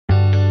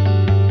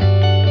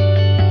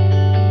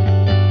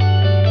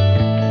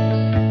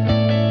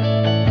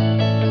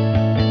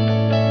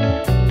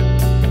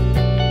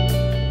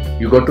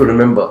got to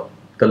remember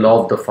the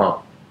law of the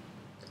farm.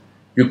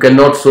 You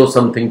cannot sow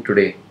something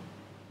today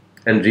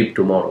and reap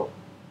tomorrow.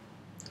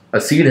 A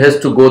seed has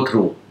to go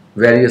through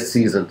various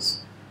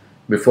seasons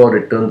before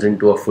it turns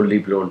into a fully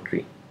blown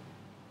tree.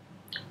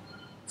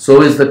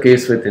 So is the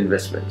case with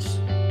investments.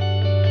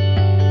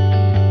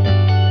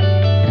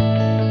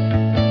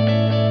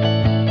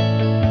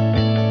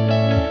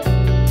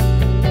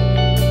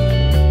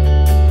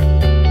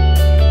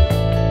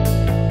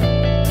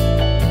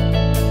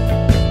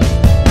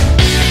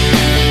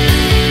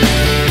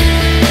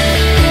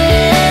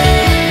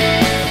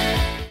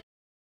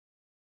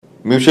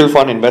 Mutual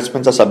fund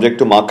investments are subject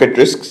to market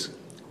risks.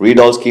 Read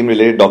all scheme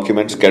related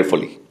documents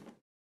carefully.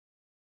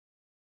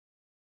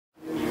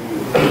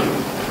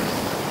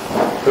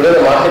 Today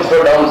the markets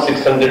were down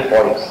 600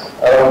 points,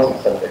 around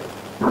 600.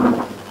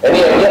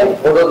 Any idea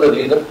what was the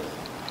reason?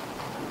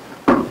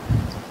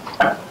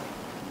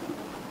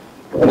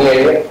 Any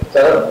idea?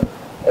 Sir,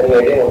 any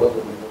idea what was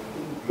the reason?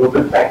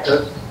 Global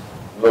factors.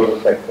 Global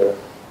factors.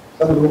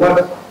 Some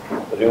rumors.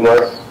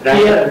 Rumors.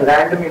 Fear.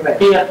 Random event.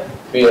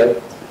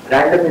 Fear.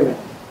 Random event.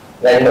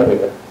 Random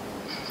event.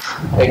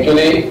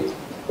 Actually,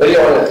 very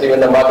honestly,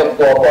 when the markets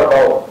go up or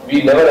down,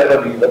 we never have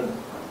a reason.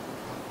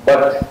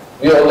 But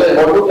we always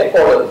want to take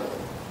orders.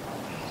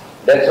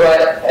 That's why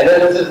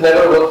analysis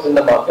never works in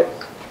the market.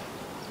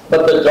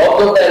 But the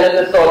jobs of the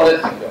analysts are always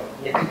secure.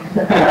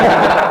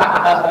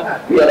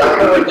 Yeah,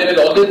 afterwards they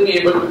will always be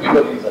able to give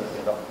a reason.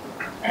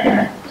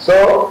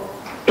 So,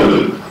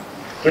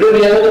 today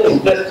we have an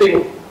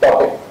interesting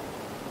topic.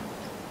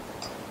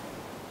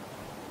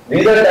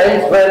 These are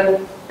times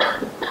when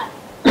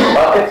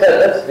markets are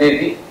less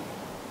crazy,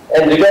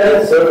 and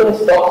regarding certain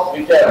stocks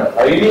which are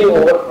highly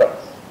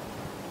overpriced,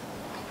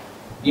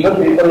 even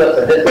people are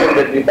suggesting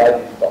that we buy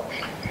these stocks.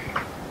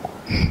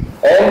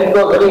 And it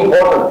was very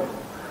important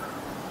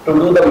to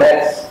do the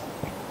maths,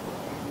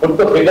 put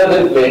the figures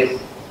in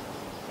place,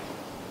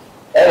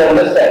 and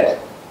understand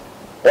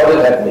what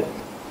is happening.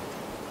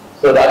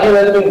 So Rajiv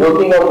has been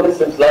working on this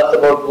since last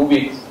about 2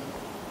 weeks,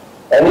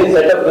 and he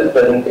set up this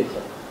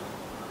presentation.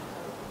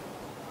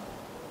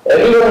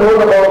 Everyone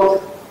knows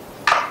about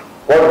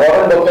what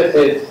Warren Buffett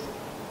says.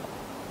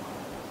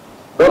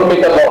 Don't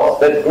make a loss.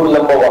 That's rule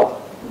number 1.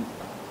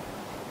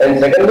 And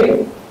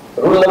secondly,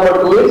 rule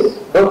number 2 is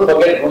don't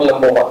forget rule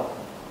number 1.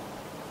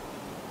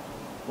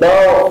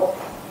 Now,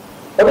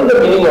 what is the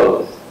meaning of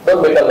this?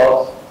 Don't make a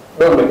loss.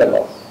 Don't make a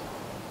loss.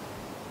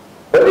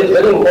 But it's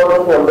very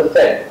important to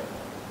understand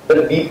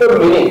the deeper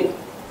meaning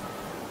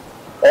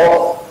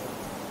of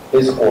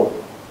his quote.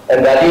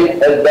 And Rajiv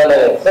has done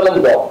an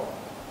excellent job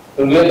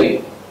to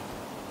really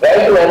try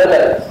to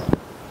analyze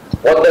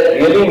what that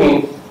really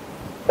means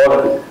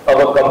for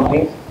our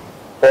companies,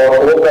 for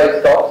overpriced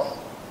stocks,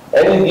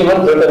 and he's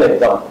given certain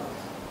examples.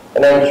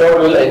 And I'm sure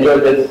we will enjoy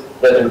this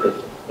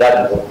presentation.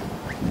 That is all.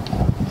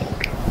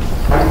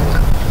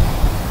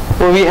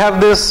 So we have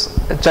this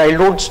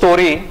childhood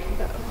story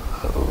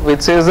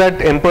which says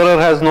that emperor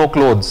has no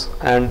clothes,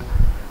 and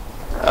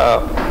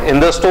in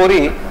the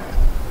story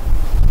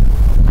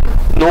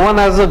no one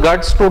has the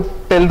guts to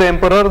tell the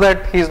emperor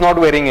that he is not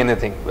wearing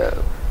anything.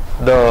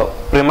 The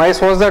premise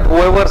was that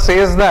whoever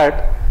says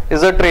that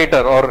is a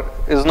traitor or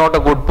is not a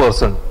good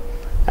person,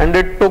 and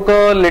it took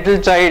a little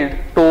child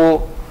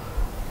who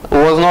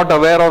was not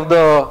aware of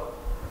the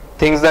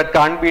things that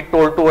can't be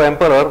told to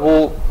emperor,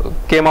 who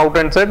came out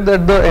and said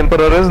that the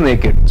emperor is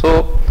naked.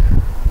 So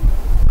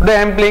today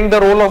I am playing the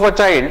role of a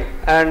child,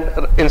 and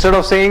instead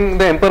of saying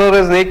the emperor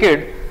is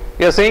naked,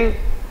 we are saying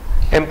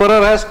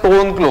emperor has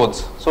torn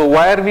clothes. So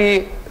why are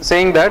we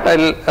saying that?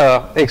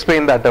 I'll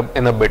explain that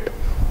in a bit.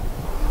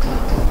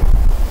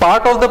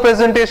 Part of the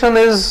presentation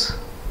is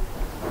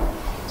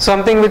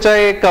something which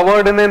I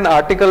covered in an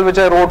article which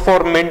I wrote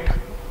for Mint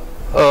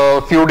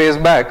a few days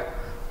back.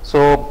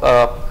 So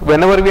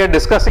whenever we are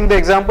discussing the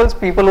examples,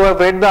 people who have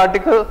read the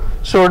article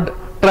should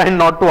try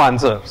not to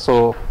answer,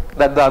 so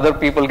that the other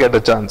people get a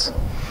chance.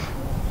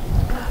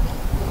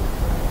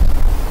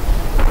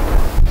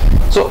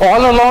 So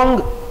all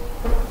along,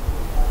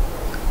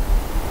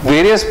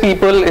 various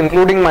people,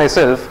 including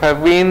myself,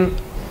 have been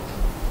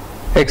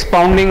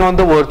expounding on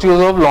the virtues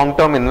of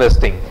long-term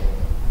investing,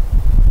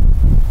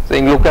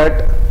 saying look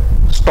at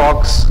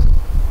stocks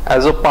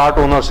as a part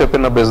ownership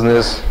in a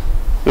business.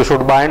 You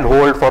should buy and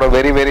hold for a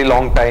very, very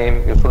long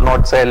time. You should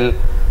not sell.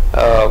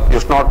 You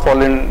should not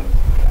fall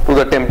into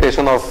the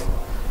temptation of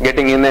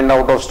getting in and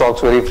out of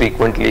stocks very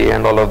frequently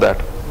and all of that.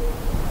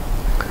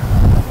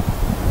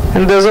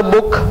 And there's a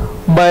book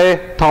by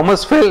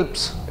Thomas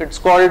Phillips. It's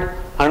called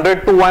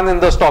 100 to 1 in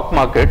the stock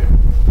market.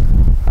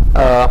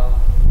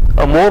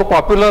 A more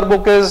popular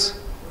book is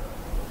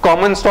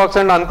Common Stocks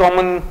and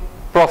Uncommon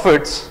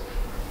Profits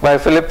by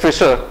Philip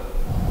Fisher.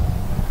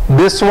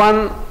 This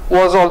one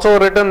was also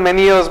written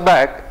many years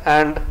back,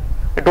 and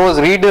it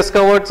was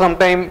rediscovered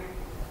sometime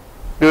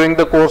during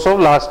the course of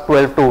last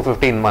 12 to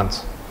 15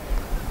 months.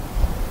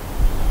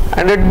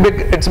 And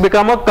it's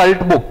become a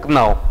cult book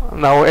now.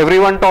 Now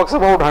everyone talks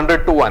about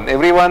 100 to 1.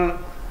 Everyone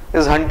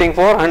is hunting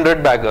for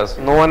 100 baggers.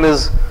 No one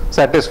is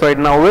satisfied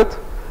now with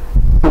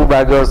 2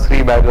 baggers,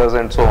 3 baggers,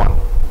 and so on.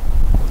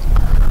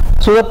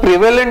 So the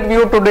prevalent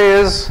view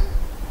today is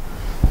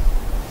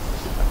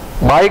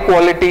buy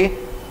quality,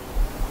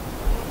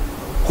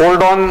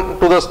 hold on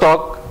to the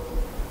stock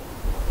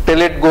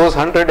till it goes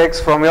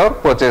 100x from your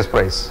purchase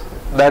price.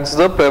 That's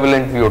the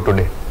prevalent view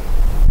today.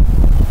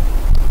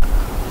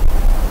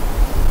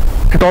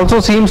 It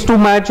also seems to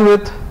match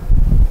with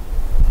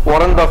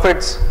Warren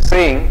Buffett's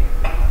saying,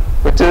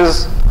 which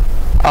is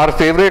our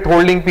favorite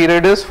holding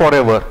period is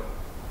forever.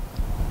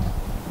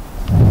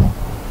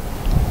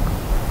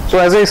 So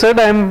as I said,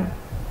 I am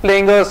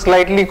playing a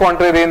slightly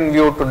contrarian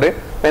view today.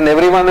 When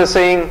everyone is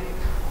saying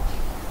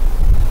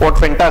what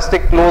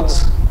fantastic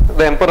clothes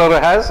the emperor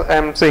has, I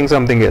am saying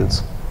something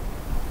else.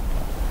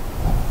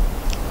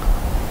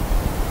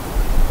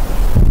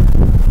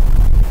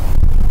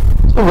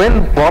 So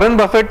when Warren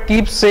Buffett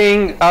keeps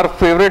saying our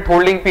favorite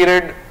holding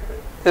period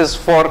is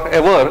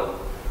forever,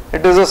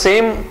 it is the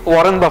same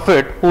Warren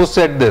Buffett who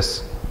said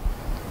this: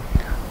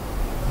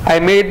 I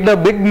made the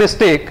big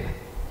mistake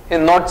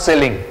in not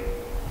selling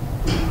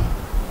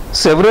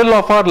several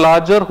of our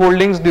larger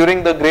holdings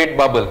during the great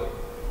bubble.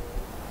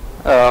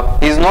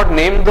 He's not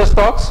named the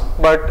stocks,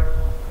 but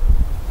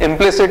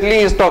implicitly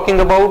he's talking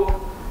about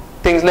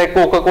things like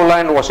Coca-Cola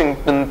and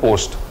Washington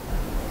Post.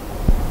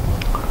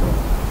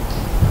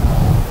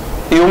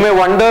 You may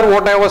wonder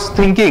what I was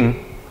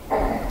thinking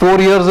 4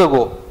 years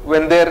ago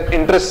when their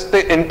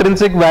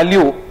intrinsic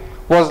value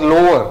was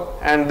lower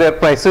and their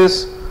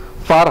prices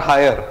far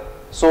higher.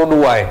 So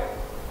do I.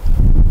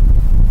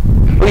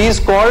 So he is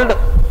called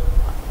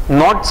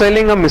not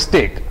selling a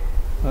mistake.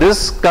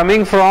 This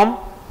coming from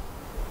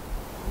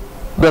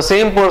the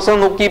same person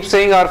who keeps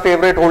saying our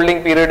favorite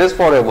holding period is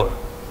forever.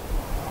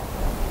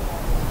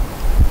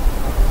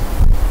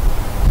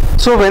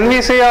 So when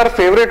we say our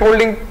favorite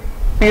holding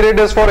period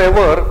is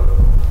forever,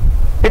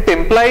 it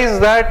implies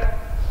that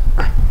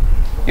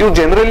you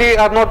generally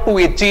are not too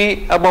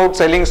itchy about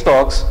selling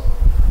stocks,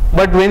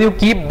 but when you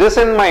keep this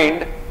in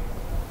mind,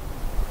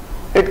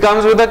 it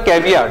comes with a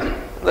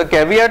caveat. The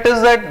caveat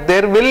is that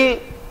there will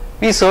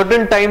be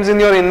certain times in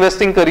your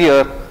investing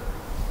career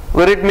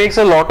where it makes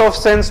a lot of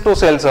sense to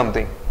sell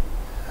something,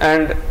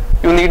 and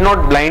you need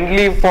not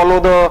blindly follow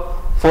the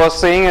first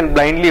saying and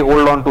blindly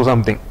hold on to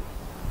something.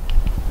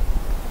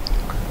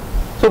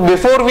 So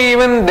before we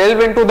even delve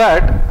into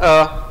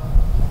that,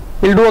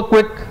 we'll do a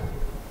quick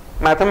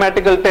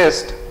mathematical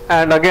test,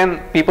 and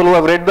again people who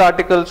have read the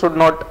article should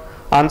not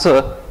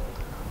answer.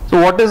 So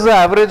what is the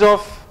average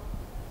of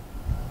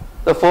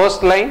the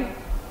first line?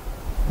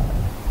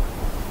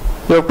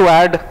 You have to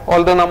add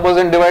all the numbers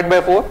and divide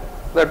by 4.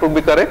 That would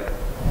be correct.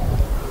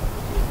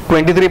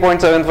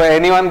 23.75.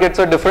 Anyone gets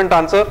a different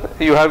answer,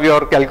 you have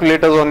your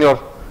calculators on your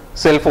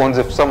cell phones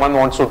if someone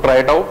wants to try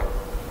it out.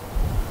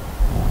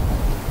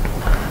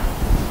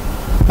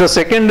 The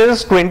second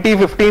is 20,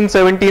 15,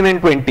 17 and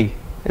 20.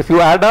 If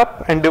you add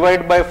up and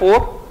divide by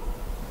 4,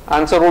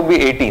 answer would be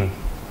 18.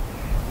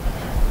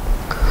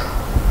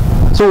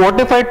 So what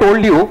if I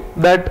told you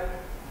that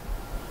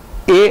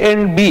A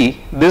and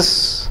B,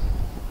 this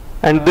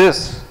and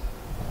this,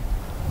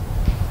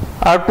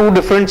 are two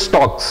different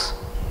stocks,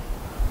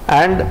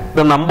 and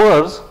the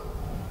numbers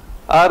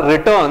are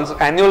returns,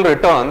 annual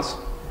returns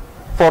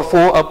for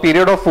a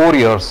period of 4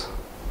 years.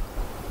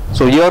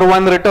 So year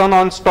 1 return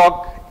on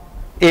stock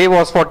A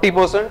was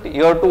 40%,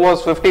 year 2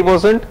 was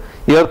 50%,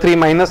 year 3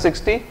 minus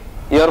 60,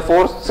 year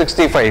 4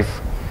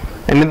 65.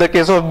 And in the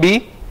case of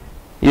B,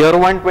 year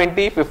 1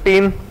 20,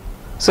 15,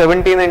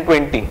 17 and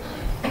 20.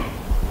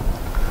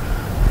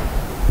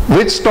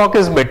 Which stock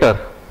is better?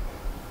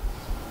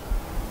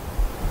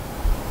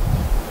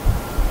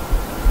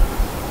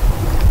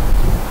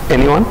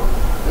 Anyone?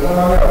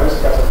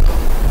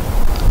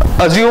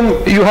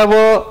 Assume you have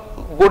a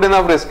good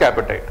enough risk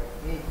appetite.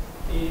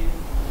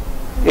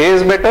 A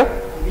is better?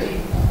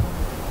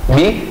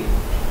 B?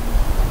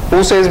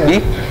 Who says B?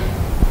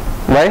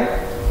 Why?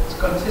 It's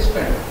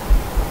consistent.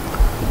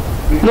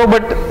 No,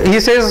 but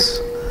he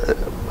says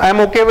I am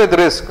okay with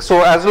risk.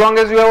 So as long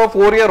as you have a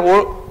 4-year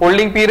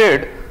holding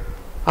period,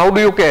 how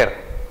do you care?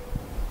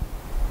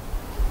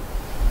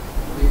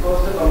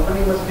 Because the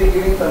company must be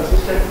giving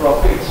consistent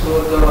profit,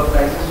 so the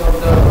prices of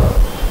the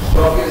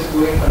stock is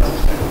going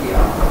consistently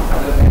up.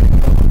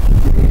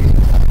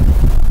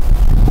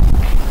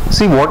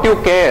 See, what you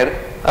care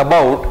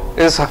about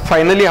is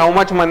finally how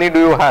much money do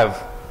you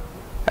have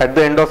at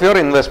the end of your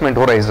investment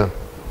horizon.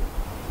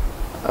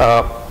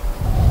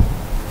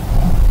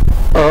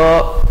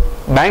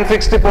 Bank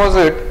fixed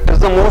deposit is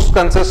the most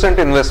consistent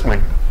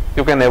investment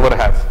you can ever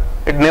have.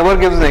 It never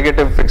gives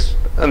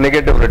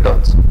negative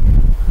returns.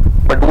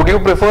 But would you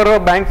prefer a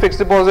bank fixed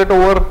deposit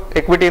over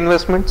equity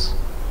investments?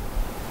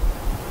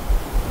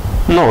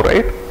 No,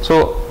 right?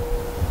 So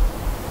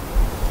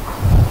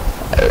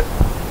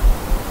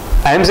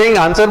I am saying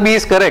answer B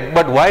is correct,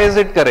 but why is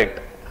it correct?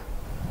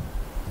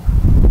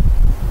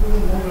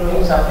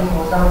 Something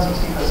goes down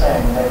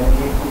 60%, then you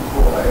need to go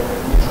ahead.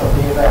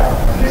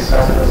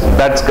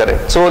 That's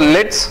correct. So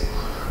let's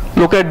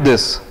look at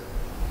this.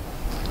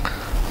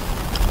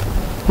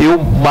 You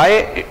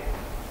buy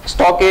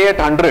stock A at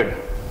 100.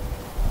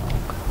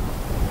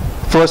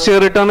 First year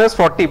return is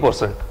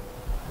 40%.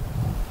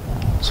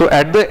 So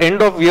at the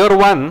end of year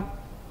 1,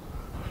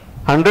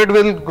 100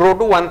 will grow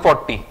to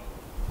 140.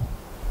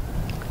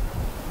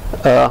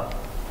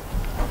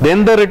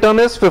 Then the return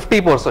is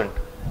 50%.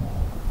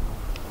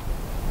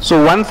 So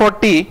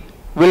 140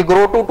 will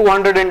grow to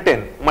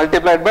 210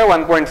 multiplied by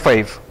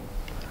 1.5.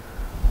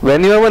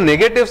 When you have a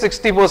negative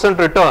 60%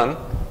 return,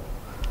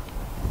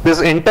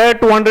 this entire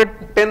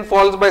 210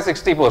 falls by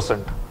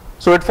 60%.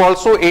 So it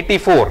falls to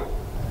 84.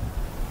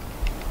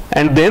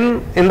 And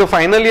then in the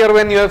final year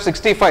when you have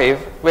 65,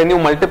 when you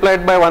multiply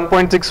it by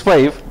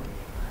 1.65,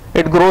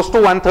 it grows to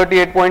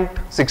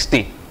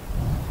 138.60.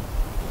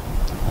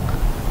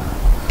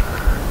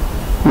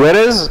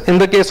 Whereas in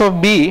the case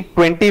of B,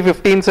 20,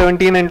 15,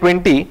 17 and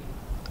 20,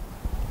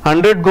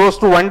 100 goes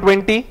to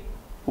 120,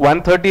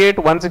 138,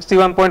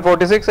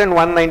 161.46 and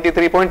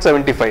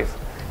 193.75.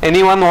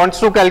 Anyone wants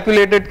to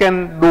calculate it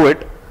can do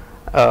it.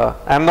 I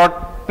am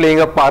not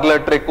playing a parlor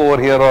trick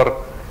over here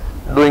or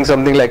doing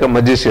something like a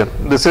magician.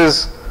 This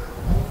is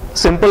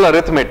simple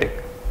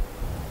arithmetic.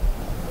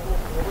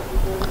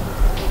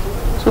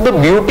 So the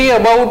beauty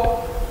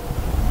about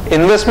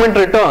investment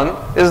return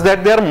is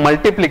that they are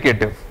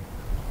multiplicative.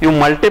 You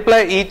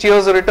multiply each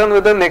year's return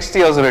with the next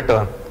year's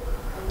return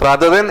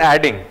rather than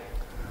adding.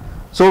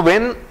 So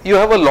when you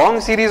have a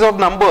long series of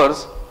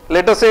numbers,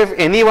 let us say if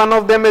any one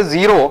of them is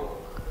 0,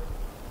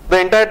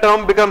 the entire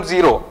term becomes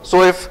 0.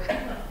 So if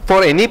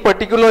for any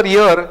particular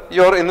year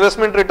your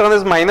investment return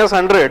is minus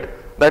 100,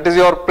 that is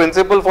your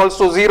principal falls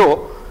to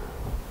 0,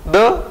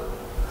 the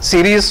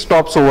series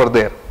stops over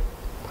there.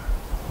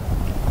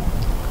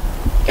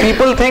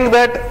 People think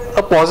that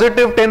a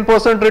positive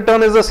 10%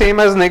 return is the same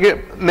as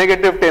negative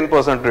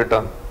 10%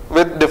 return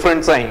with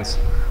different signs.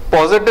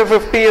 Positive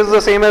 50 is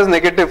the same as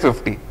negative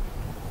 50.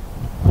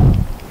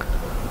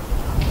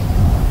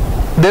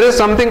 There is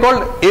something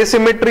called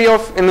asymmetry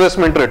of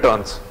investment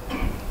returns.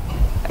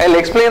 I'll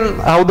explain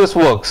how this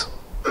works.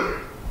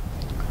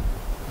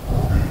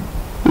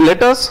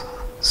 Let us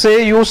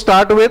say you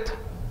start with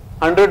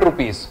 100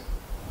 rupees.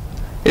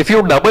 If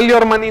you double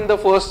your money in the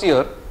first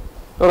year,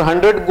 your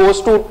 100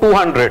 goes to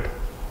 200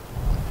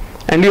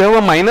 and you have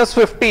a minus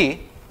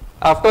 50,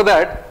 after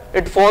that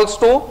it falls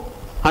to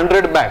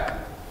 100 back.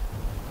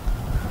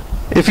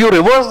 If you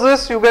reverse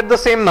this, you get the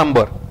same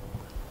number.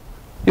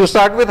 You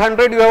start with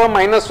 100, you have a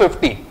minus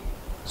 50,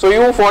 so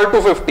you fall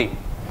to 50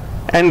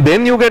 and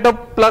then you get a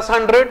plus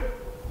 100,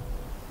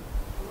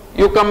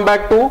 you come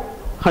back to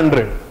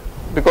 100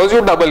 because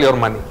you double your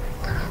money.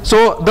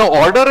 So the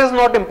order is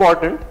not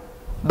important,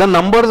 the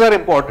numbers are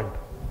important.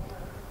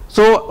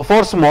 So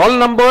for small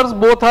numbers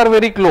both are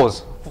very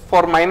close.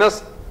 For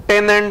minus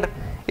 10 and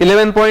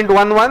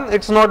 11.11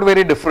 it's not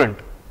very different.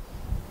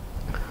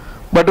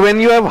 But when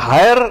you have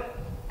higher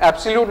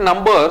absolute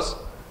numbers,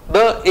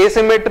 the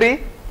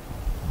asymmetry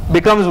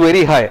becomes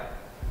very high.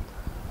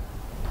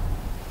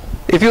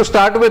 If you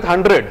start with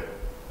 100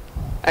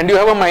 and you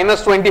have a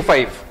minus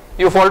 25,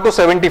 you fall to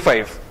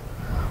 75.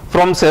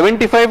 From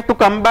 75 to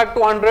come back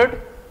to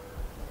 100,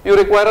 you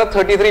require a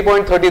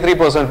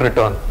 33.33%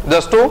 return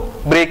just to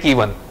break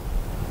even.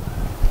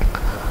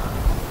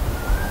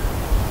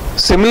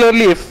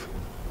 Similarly, if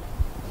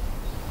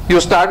you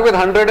start with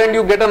 100 and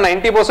you get a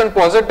 90%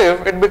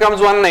 positive, it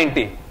becomes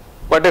 190.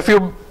 But if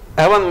you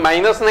have a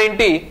minus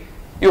 90,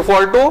 you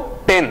fall to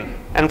 10.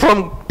 And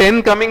from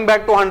 10 coming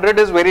back to 100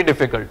 is very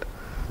difficult.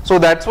 So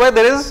that's why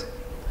there is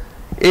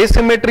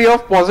asymmetry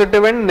of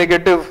positive and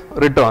negative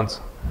returns.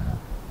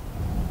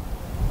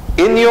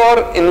 In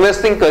your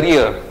investing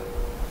career,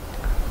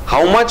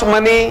 how much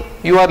money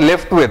you are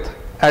left with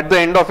at the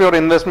end of your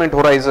investment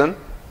horizon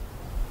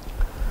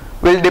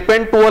will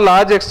depend to a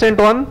large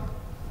extent on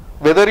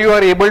whether you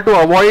are able to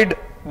avoid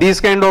these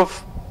kind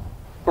of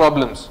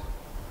problems.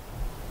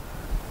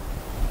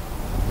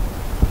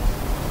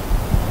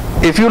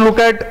 If you look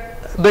at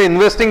the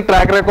investing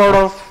track record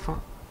of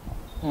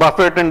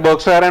Buffett and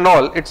Berkshire and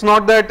all, it's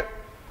not that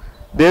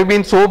they have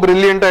been so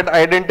brilliant at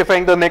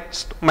identifying the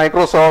next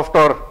Microsoft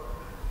or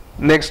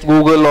next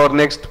Google or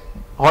next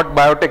hot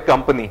biotech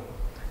company.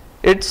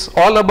 It's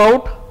all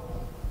about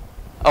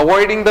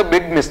avoiding the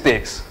big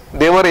mistakes.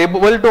 They were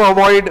able to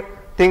avoid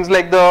things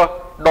like the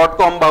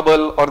dot-com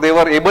bubble, or they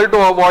were able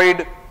to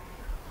avoid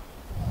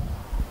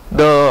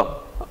the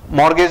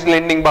mortgage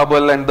lending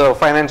bubble and the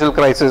financial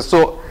crisis.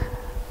 So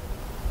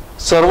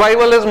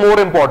survival is more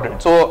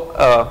important. So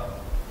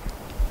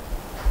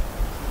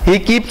he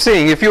keeps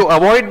saying, if you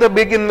avoid the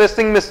big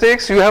investing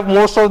mistakes, you have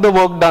most of the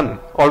work done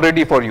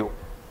already for you.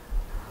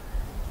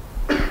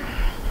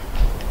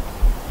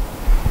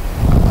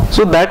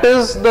 So that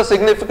is the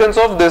significance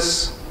of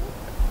this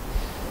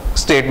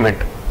statement.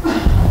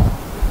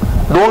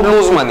 Don't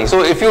lose money.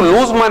 So if you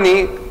lose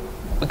money,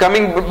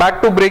 coming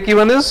back to break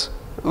even is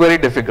very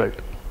difficult.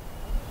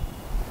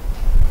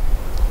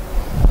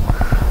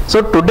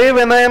 So today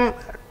when I am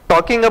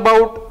talking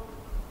about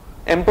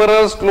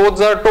emperor's clothes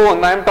are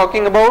torn, I am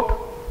talking about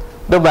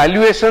the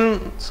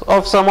valuations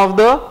of some of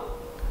the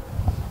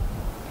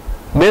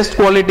best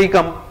quality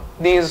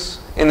companies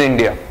in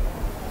India.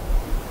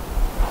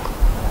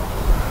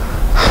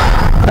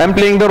 I am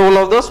playing the role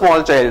of the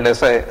small child,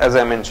 as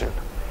I mentioned.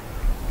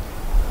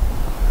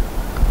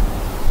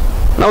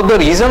 Now the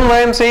reason why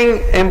I am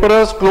saying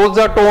emperor's clothes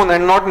are torn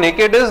and not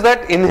naked is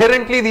that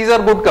inherently these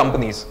are good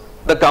companies.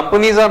 The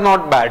companies are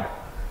not bad.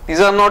 These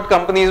are not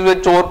companies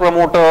with chore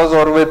promoters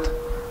or with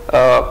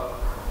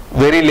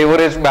very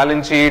leveraged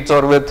balance sheets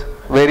or with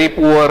very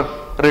poor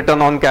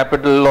return on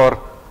capital or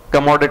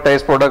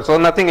commoditized products or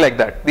nothing like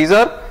that. These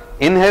are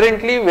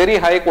inherently very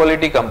high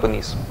quality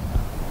companies.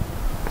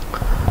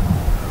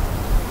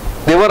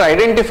 They were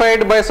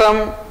identified by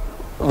some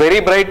very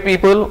bright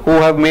people who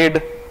have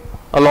made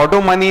a lot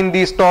of money in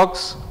these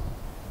stocks.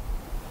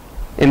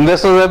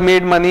 Investors have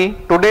made money.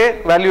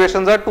 Today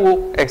valuations are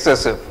too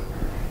excessive.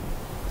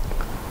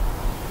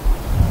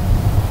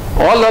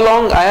 All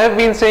along I have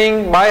been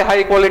saying buy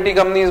high quality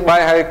companies,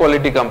 buy high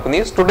quality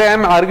companies. Today I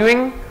am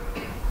arguing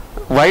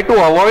why to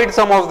avoid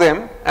some of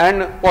them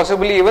and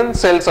possibly even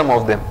sell some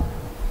of them.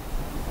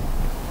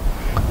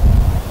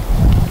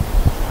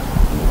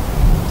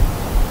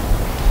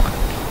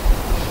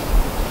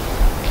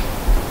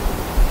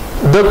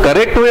 The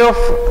correct way of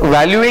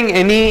valuing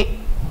any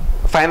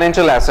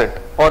financial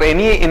asset or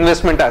any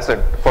investment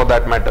asset for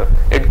that matter,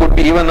 it could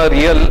be even a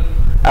real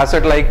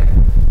asset like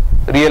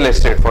real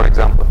estate for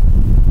example,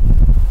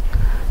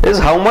 is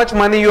how much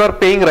money you are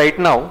paying right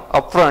now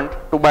upfront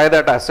to buy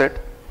that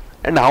asset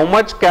and how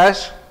much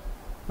cash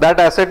that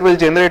asset will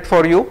generate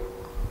for you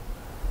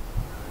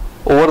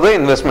over the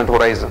investment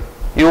horizon.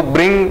 You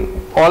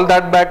bring all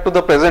that back to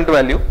the present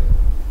value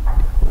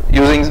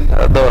using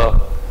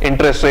the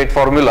interest rate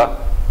formula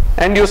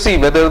and you see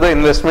whether the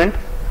investment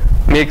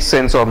makes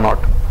sense or not.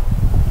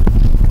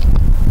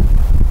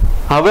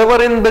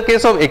 However, in the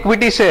case of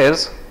equity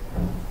shares,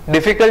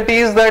 difficulty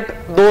is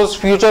that those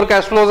future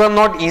cash flows are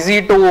not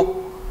easy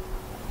to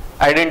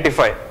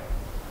identify.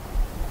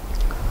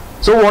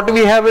 So what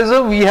we have is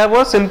we have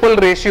a simple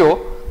ratio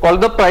called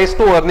the price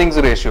to earnings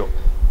ratio.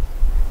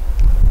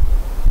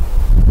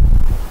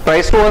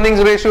 Price to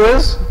earnings ratio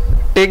is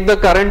take the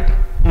current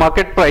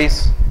market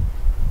price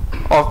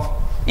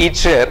of each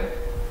share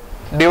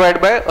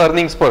divide by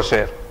earnings per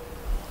share,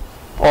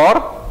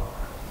 or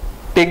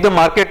take the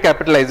market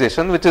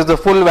capitalization, which is the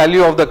full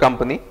value of the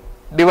company,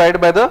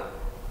 divide by the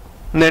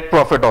net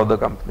profit of the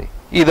company,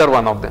 either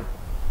one of them.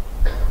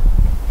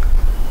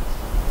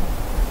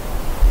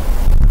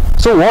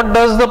 So what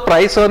does the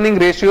price earning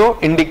ratio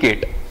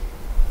indicate?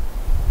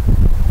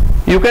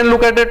 You can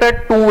look at it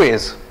at two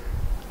ways.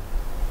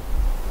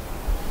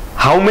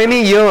 How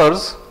many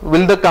years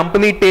will the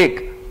company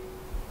take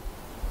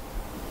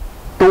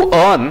to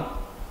earn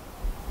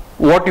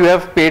what you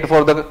have paid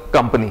for the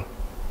company?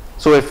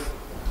 So if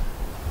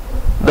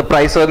the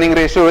price earning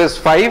ratio is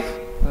 5,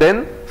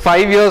 then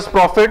 5 years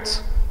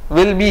profits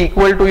will be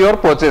equal to your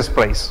purchase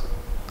price,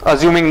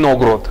 assuming no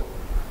growth.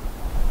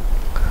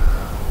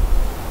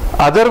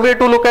 Other way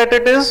to look at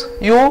it is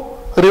you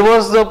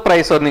reverse the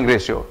price earning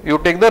ratio. You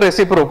take the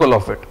reciprocal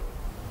of it.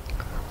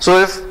 So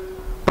if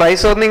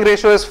price earning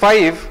ratio is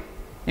 5,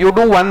 you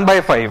do 1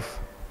 by 5.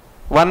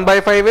 1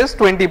 by 5 is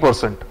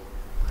 20%.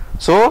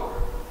 So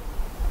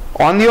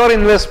on your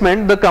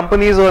investment, the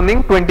company is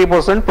earning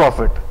 20%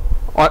 profit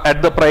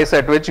at the price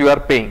at which you are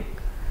paying.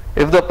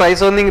 If the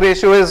price earning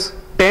ratio is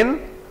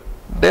 10,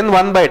 then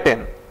 1 by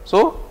 10.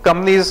 So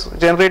company is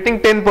generating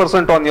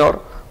 10% on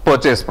your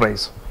purchase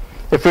price.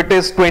 If it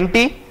is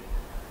 20,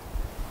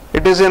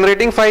 it is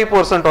generating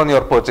 5% on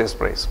your purchase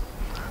price.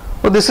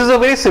 So this is a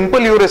very simple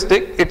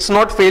heuristic. It's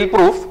not fail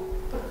proof.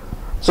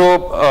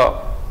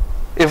 So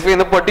if in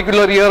a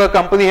particular year a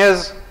company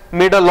has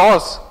made a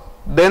loss,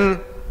 then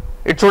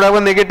it should have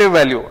a negative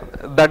value.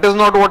 That is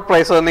not what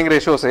price earning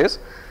ratio says.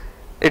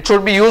 It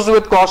should be used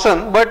with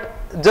caution, but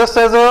just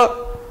as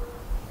a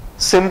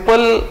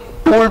simple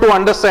tool to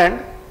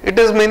understand, it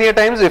is many a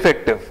times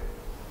effective.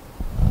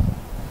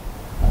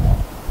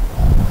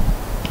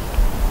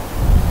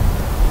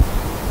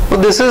 So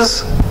this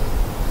is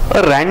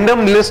a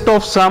random list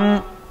of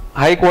some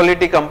high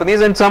quality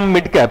companies and some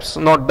mid caps,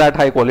 not that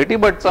high quality,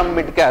 but some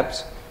mid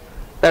caps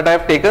that I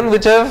have taken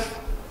which have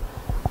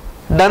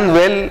done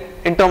well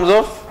in terms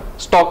of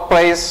stock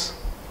price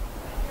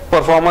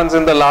performance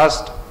in the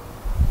last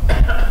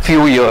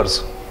few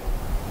years.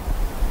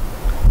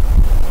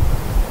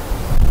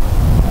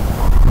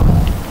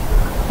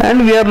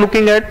 And we are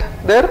looking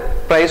at their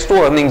price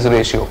to earnings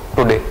ratio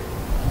today.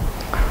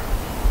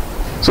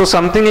 So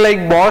something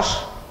like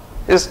Bosch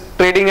is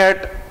trading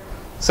at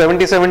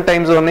 77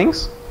 times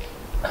earnings.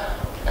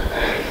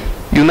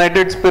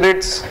 United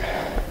Spirits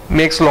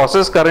makes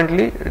losses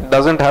currently, it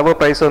doesn't have a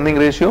price earning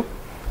ratio.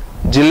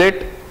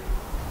 Gillette,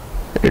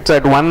 it's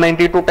at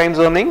 192 times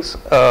earnings.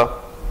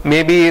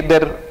 Maybe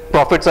their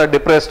profits are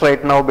depressed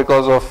right now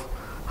because of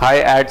high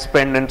ad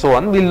spend and so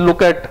on. We'll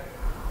look at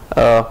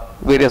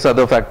various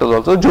other factors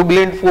also.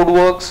 Jubilant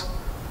Foodworks,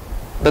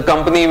 the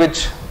company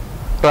which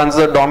runs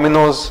the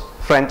Domino's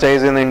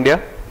franchise in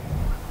India,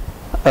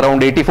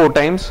 around 84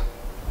 times.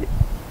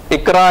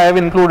 ICRA, I have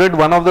included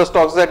one of the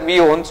stocks that we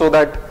own so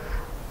that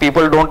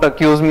people don't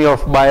accuse me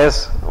of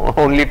bias,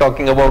 only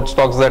talking about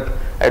stocks that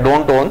I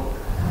don't own.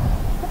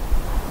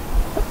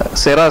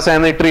 Cera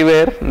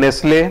Sanitaryware,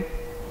 Nestle,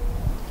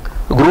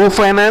 Group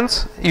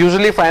Finance.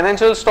 Usually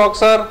financial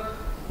stocks are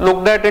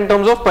looked at in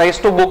terms of price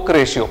to book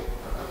ratio.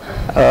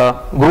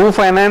 Group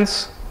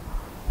Finance,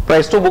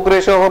 price to book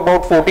ratio of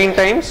about 14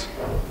 times.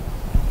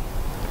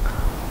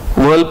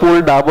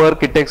 Whirlpool, Dabur,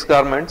 Kitex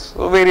Garments,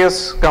 so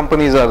various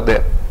companies are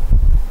there.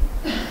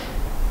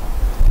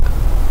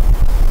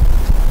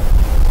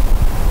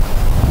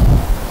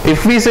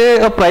 If we say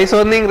a price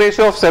earning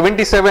ratio of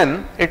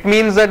 77, it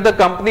means that the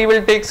company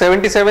will take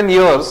 77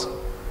 years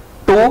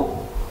to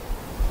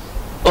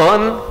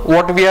earn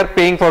what we are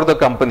paying for the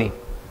company.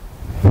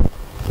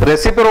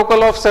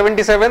 Reciprocal of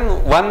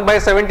 77, 1 by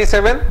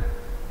 77,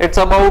 it's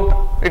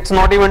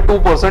not even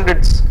 2%,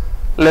 it's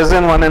less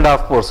than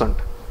 1.5%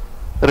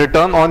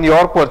 return on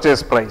your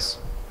purchase price.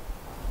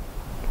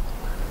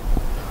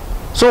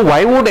 So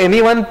why would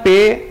anyone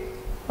pay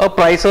a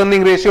price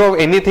earning ratio of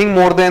anything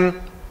more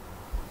than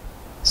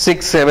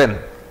 6, 7?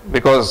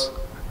 Because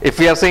if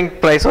we are saying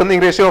price earning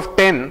ratio of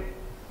 10,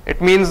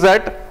 it means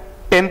that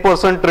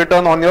 10%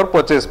 return on your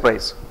purchase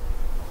price.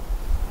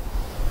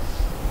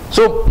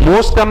 So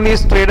most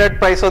companies trade at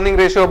price earning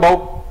ratio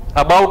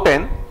about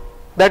 10.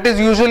 That is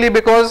usually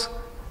because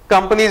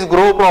companies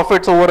grow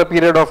profits over a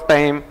period of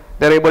time.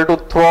 They are able to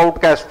throw out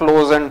cash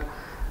flows and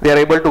they are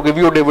able to give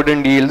you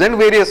dividend yields and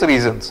various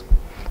reasons.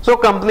 So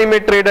company may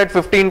trade at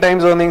 15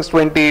 times earnings,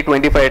 20,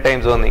 25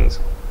 times earnings.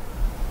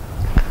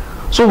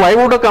 So why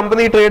would a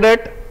company trade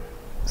at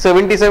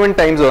 77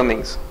 times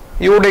earnings?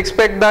 You would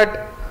expect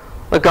that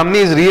the company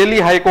is really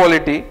high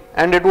quality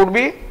and it would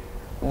be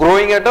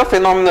growing at a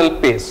phenomenal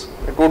pace.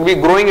 It would be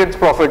growing its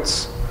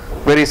profits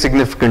very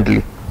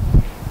significantly.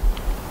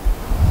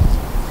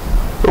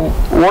 So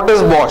what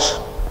is Bosch?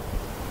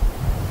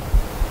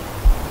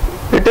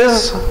 It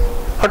is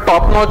a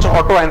top-notch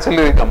auto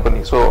ancillary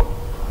company. So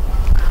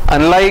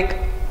unlike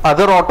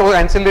other auto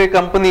ancillary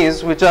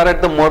companies which are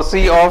at the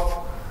mercy of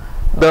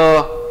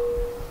the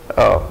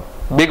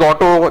big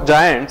auto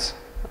giants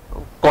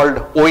called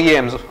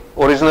OEMs,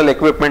 original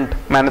equipment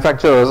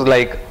manufacturers,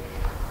 like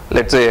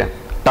let's say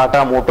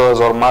Tata Motors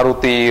or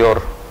Maruti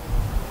or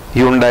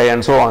Hyundai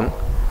and so on,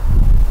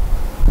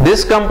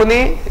 this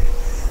company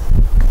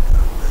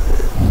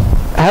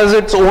has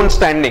its own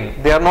standing.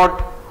 They are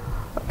not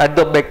at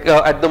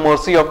the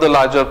mercy of the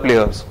larger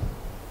players.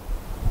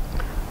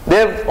 They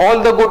have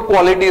all the good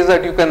qualities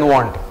that you can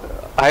want: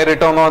 high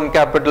return on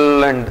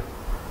capital and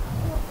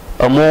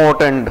a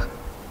moat, and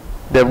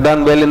they have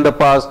done well in the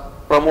past.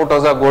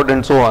 Promoters are good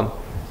and so on.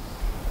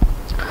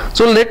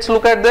 So let's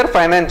look at their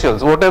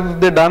financials. What have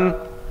they done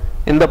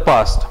in the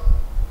past?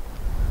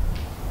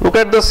 Look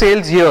at the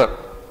sales here.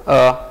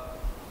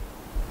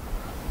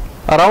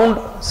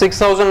 Around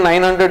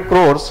 6,900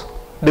 crores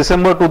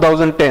December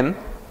 2010.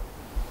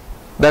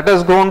 That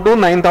has grown to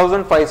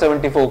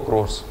 9,574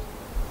 crores.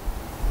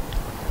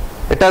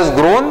 It has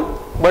grown,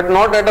 but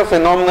not at a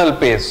phenomenal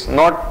pace.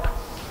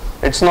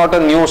 It's not a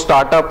new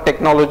startup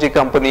technology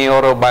company or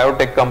a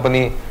biotech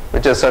company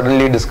which has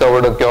suddenly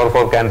discovered a cure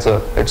for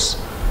cancer.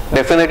 It's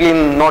definitely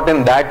not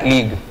in that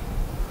league.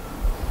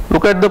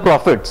 Look at the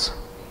profits.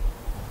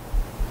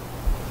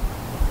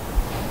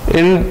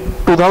 In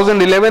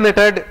 2011 it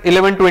had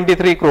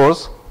 1123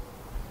 crores.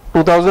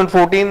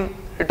 2014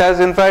 it has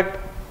in fact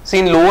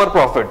seen lower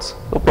profits.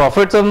 So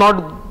profits have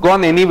not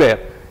gone anywhere.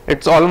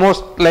 It's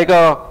almost like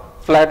a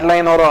flat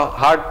line or a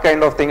hard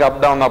kind of thing,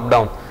 up down, up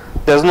down.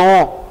 There's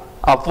no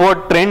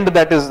upward trend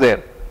that is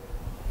there.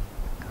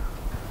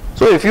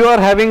 So if you are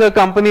having a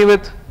company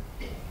with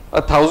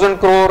 1,000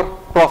 crore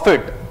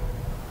profit,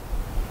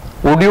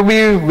 would you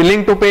be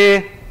willing to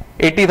pay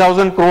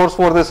 80,000 crores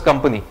for this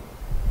company?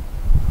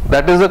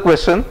 That is a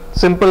question,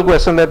 simple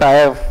question that I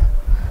have.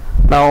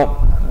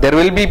 Now there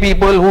will be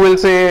people who will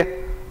say,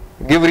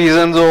 give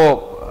reasons,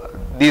 oh,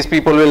 these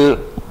people will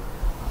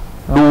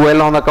do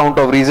well on account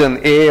of reason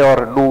A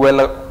or do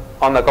well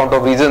on account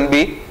of reason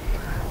B.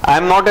 I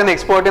am not an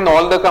expert in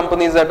all the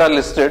companies that are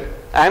listed.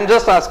 I am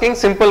just asking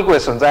simple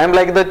questions. I am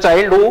like the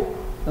child who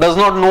does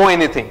not know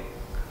anything.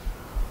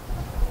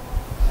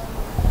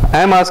 I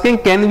am asking,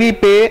 can we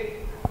pay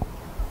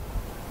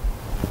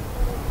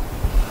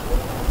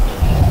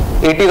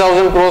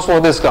 80,000 crores for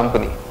this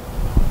company?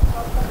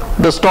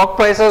 The stock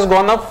price has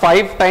gone up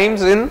 5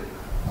 times in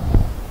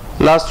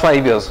last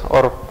 5 years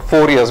or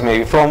 4 years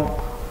maybe. From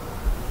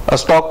a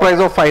stock price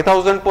of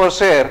 5,000 per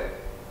share,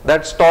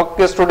 that stock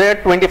is today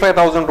at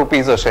 25,000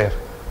 rupees a share.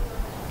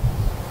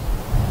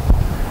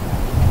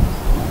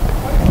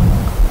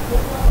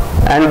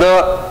 And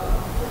the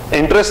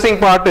interesting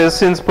part is,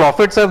 since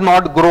profits have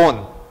not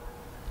grown,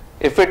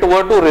 if it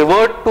were to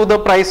revert to the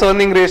price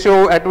earning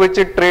ratio at which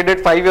it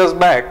traded 5 years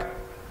back,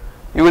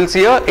 you will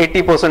see a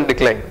 80%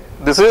 decline.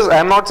 I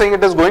am not saying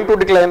it is going to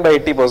decline by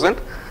 80%.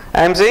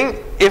 I am saying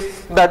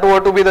if that were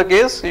to be the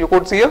case, you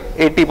could see a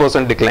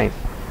 80% decline.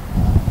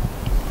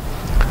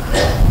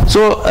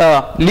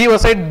 So leave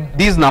aside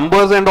these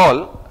numbers and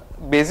all.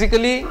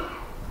 Basically,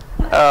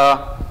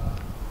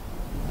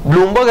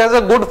 Bloomberg has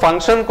a good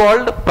function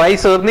called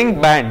price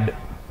earning band.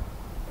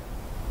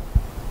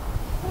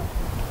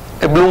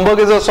 A Bloomberg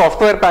is a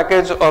software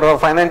package or a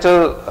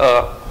financial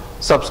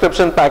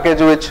subscription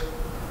package which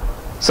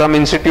some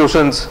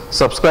institutions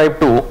subscribe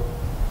to.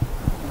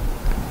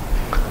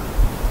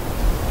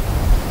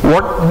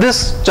 What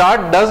this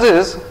chart does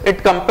is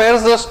it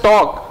compares the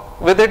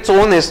stock with its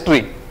own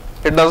history.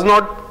 It does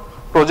not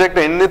project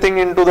anything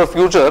into the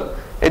future.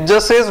 It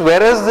just says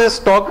where is this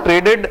stock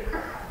traded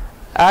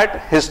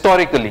at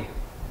historically.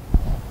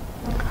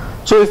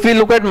 So if we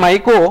look at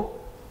Myco,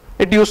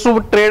 it used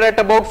to trade at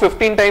about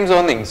 15 times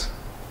earnings,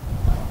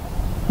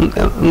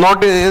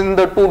 not in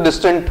the too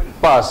distant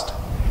past.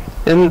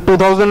 In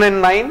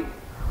 2009,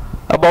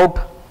 about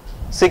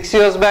 6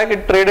 years back,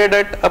 it traded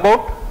at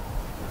about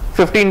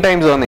 15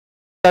 times earnings.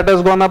 That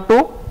has gone up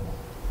to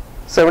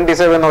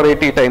 77 or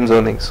 80 times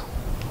earnings.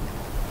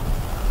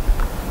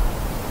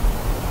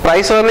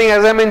 Price earning,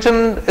 as I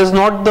mentioned, is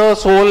not the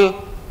sole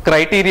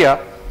criteria.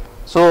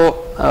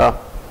 So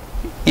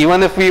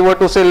even if we were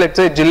to say, let's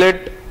say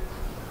Gillette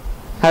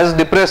has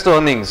depressed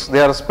earnings, they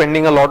are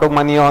spending a lot of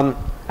money on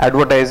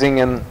advertising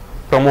and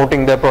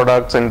promoting their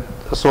products and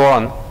so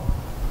on.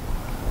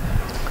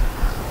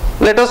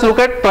 Let us look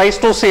at price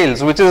to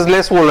sales, which is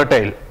less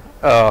volatile.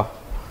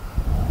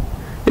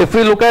 If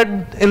we look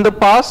at in the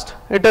past,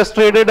 it has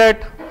traded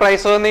at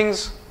price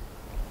earnings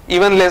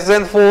even less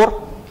than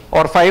 4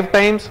 or 5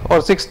 times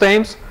or 6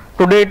 times.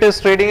 Today it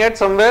is trading at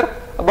somewhere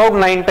about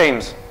 9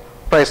 times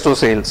price to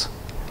sales.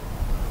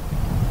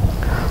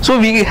 So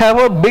we have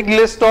a big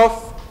list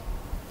of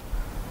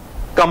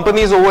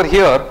companies over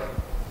here.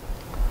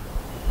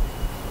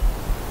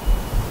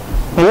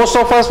 Most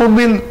of us would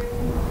be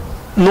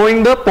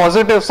knowing the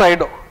positive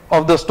side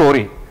of the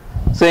story,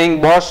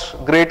 saying Bosch,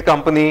 great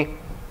company,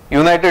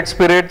 United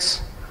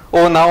Spirits,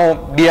 oh now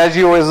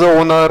Diageo is the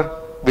owner,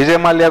 Vijay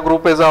Mallya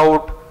Group is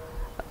out,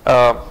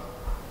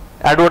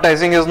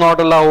 advertising is not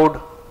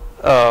allowed,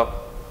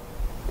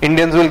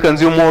 Indians will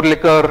consume more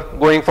liquor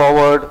going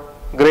forward,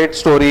 great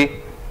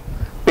story.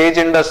 Page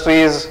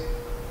Industries,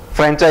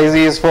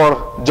 franchisees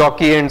for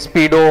jockey and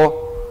speedo,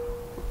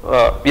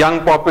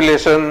 young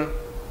population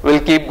will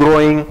keep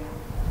growing.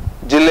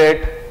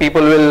 Gillette,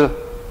 people will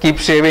keep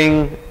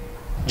shaving.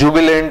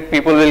 Jubilant,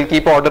 people will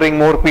keep ordering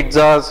more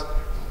pizzas.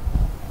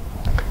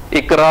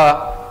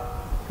 ICRA,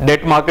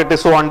 debt market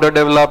is so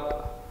underdeveloped.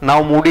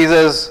 Now Moody's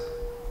has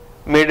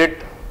made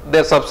it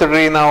their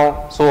subsidiary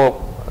now,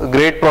 so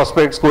great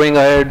prospects going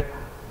ahead.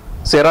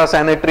 Cera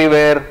Sanitary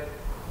Ware,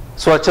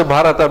 Swachh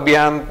Bharat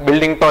Abhiyan,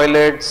 building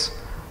toilets,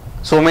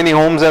 so many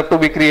homes have to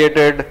be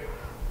created.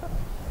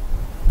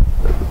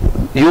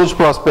 Huge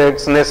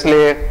prospects.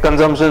 Nestle,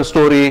 consumption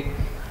story.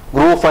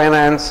 Group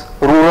Finance,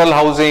 rural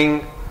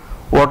housing,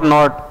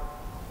 whatnot.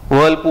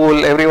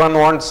 Whirlpool, everyone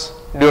wants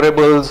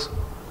durables.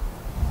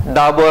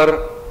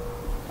 Dabur,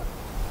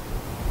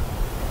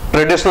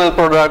 traditional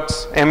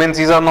products,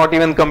 MNCs are not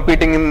even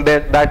competing in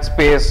that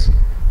space.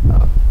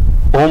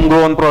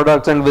 Homegrown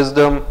products and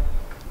wisdom.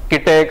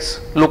 Kitex,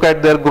 look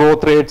at their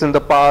growth rates in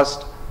the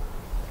past,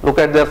 look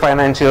at their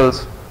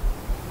financials.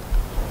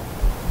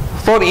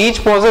 For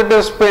each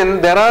positive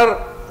spin, there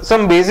are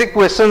some basic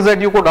questions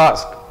that you could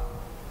ask.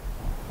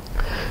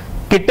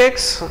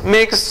 Kitex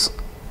makes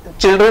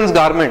children's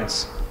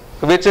garments,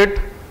 which it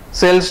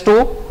sells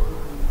to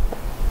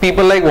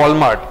people like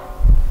Walmart.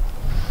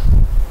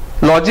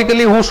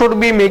 Logically, who should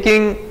be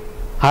making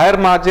higher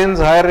margins,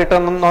 higher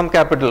return on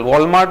capital,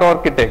 Walmart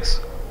or Kitex?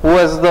 Who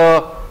has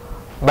the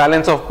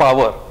balance of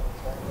power?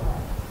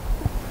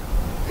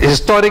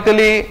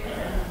 Historically,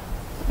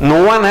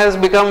 no one has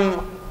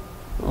become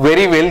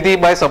very wealthy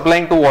by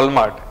supplying to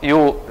Walmart.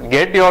 You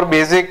get your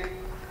basic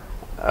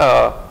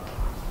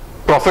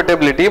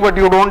profitability, but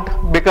you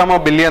don't become a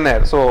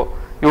billionaire. So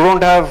you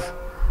don't have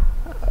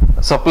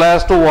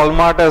suppliers to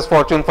Walmart as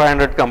Fortune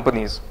 500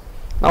 companies.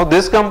 Now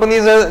this company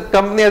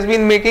has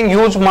been making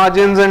huge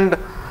margins and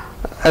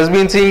has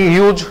been seeing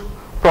huge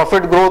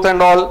profit growth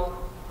and all.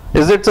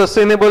 Is it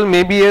sustainable?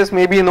 Maybe yes,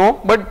 maybe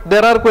no. But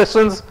there are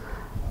questions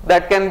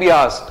that can be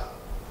asked.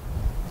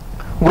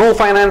 Group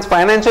Finance,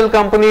 financial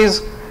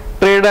companies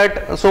trade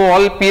at, so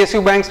all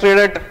PSU banks trade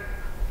at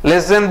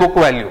less than book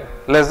value,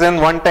 less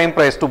than 1 time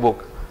price to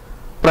book.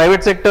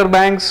 Private sector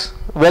banks,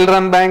 well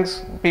run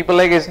banks, people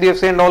like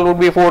HDFC and all would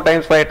be 4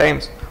 times, 5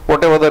 times,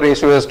 whatever the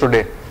ratio is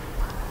today.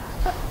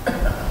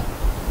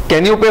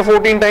 Can you pay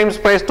 14 times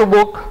price to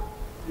book?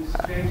 This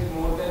trades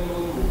more than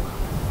loan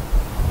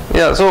book.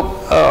 Yeah,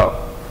 so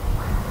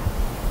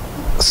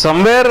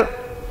somewhere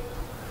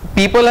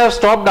people have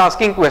stopped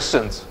asking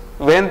questions.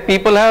 When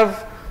people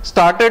have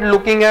started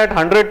looking at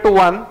 100 to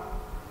 1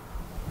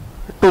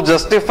 to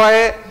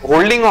justify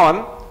holding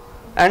on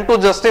and to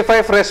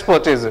justify fresh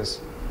purchases.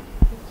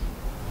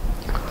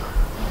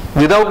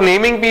 Without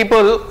naming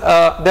people,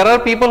 there are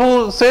people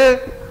who say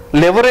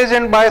leverage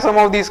and buy some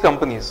of these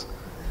companies,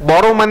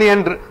 borrow money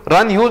and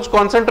run huge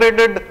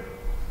concentrated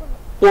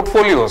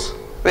portfolios,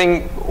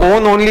 saying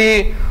own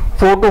only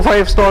 4 to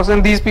 5 stocks,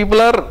 and these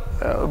people are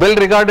well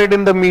regarded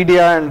in the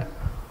media and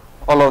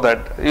all of that.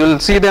 You will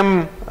see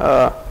them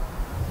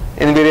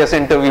in various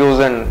interviews,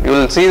 and you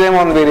will see them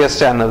on various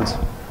channels.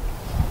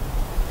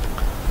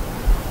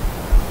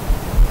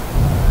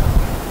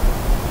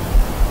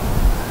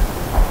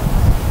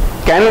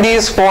 Can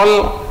these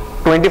fall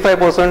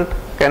 25%?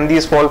 Can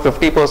these fall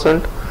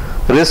 50%?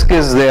 Risk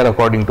is there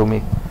according to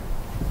me.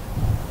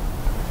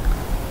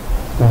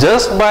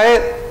 Just by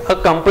a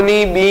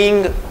company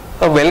being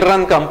a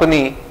well-run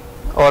company,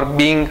 or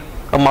being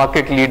a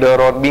market leader,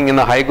 or being in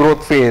a high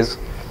growth phase,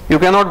 you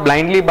cannot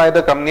blindly buy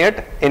the company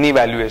at any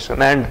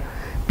valuation. And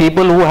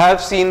people who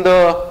have seen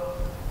the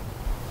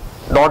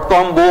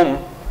dot-com boom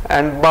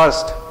and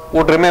bust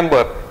would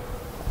remember.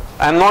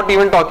 I'm not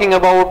even talking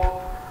about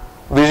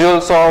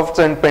Visual Softs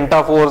and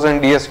Pentafores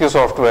and DSQ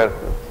software.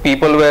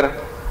 People were,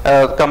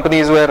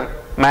 companies where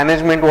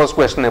management was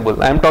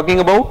questionable. I'm talking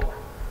about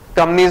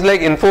companies like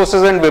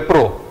Infosys and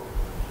Wipro.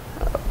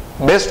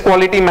 Best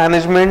quality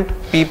management,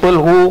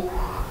 people who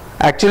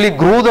actually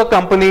grew the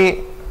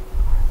company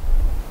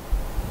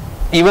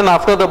even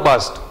after the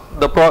bust.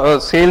 The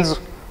sales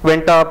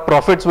went up,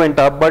 profits went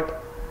up,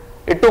 but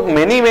it took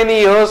many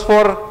years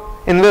for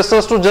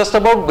investors to just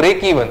about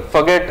break even,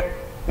 forget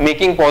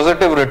making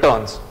positive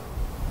returns.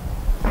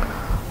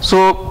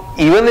 So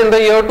even in the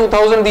year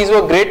 2000, these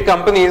were great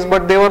companies,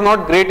 but they were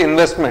not great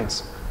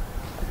investments,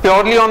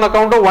 purely on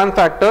account of one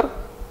factor,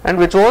 and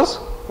which was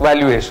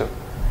valuation.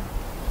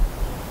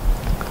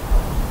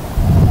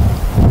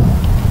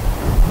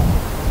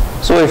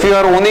 So if you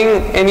are owning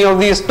any of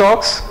these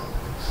stocks,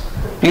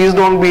 please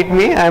don't beat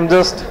me. I am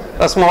just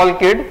a small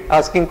kid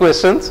asking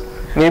questions.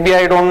 Maybe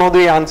I don't know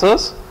the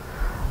answers.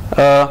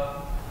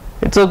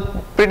 It's a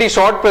pretty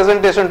short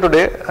presentation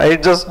today. I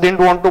just didn't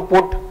want to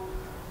put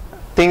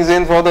things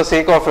in for the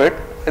sake of it.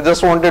 I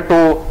just wanted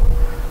to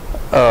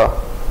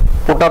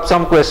put up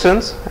some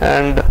questions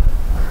and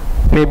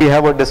maybe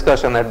have a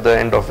discussion at the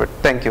end of it.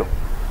 Thank you.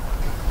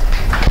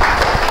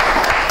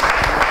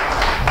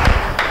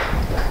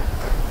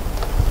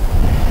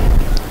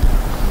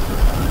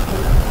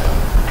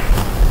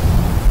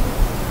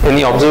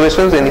 Any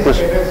observations? Any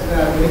questions?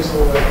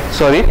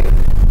 Sorry?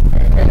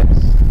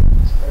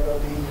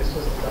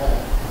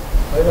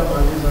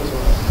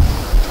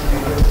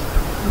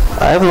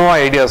 I have no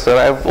idea, sir.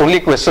 I have only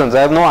questions.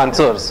 I have no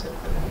answers.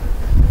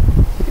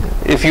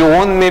 If you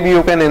want, maybe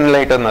you can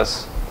enlighten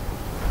us.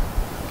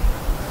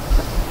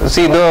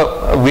 See,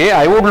 the way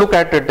I would look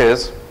at it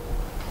is,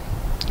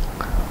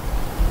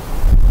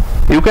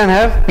 you can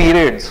have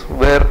periods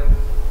where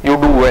you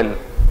do well.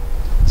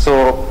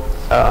 So,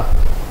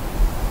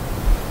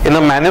 in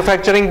a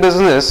manufacturing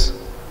business,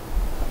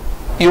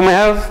 you may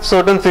have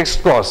certain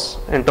fixed costs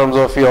in terms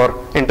of your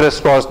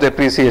interest cost,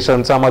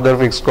 depreciation, some other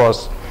fixed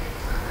costs.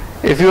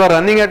 If you are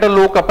running at a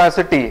low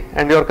capacity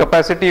and your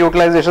capacity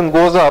utilization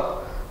goes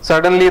up,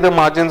 suddenly the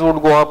margins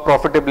would go up,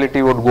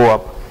 profitability would go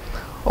up.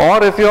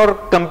 Or if your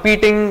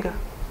competing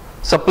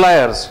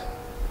suppliers,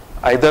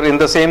 either in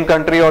the same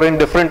country or in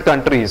different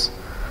countries,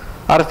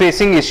 are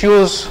facing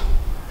issues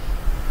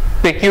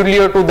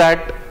peculiar to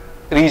that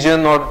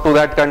region or to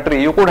that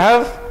country, you could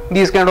have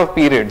these kind of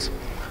periods.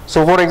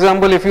 So for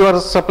example, if you are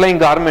supplying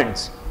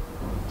garments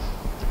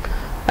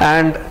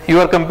and you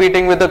are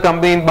competing with a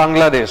company in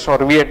Bangladesh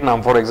or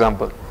Vietnam, for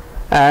example,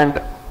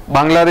 and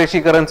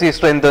Bangladeshi currency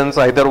strengthens,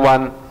 either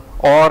one,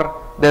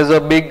 or there's a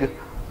big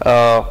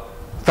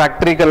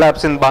factory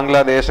collapse in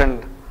Bangladesh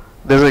and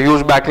there's a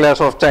huge backlash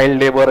of child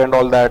labor and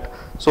all that,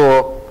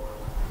 so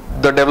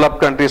the developed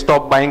countries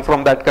stop buying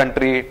from that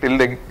country till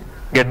they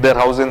get their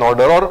house in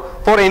order, or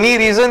for any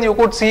reason you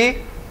could see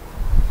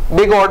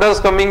big orders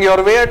coming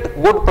your way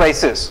at good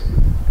prices.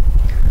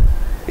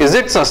 Is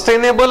it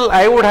sustainable?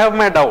 I would have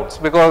my doubts,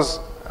 because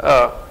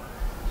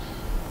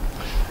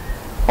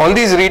all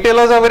these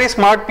retailers are very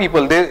smart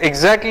people. They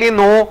exactly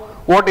know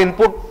what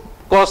input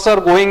costs are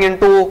going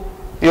into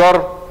your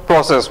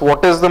process.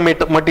 What is the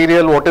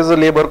material, what is the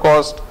labor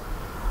cost,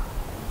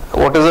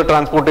 what is the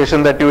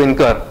transportation that you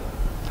incur.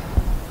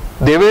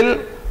 They will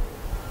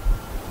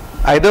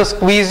either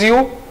squeeze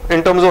you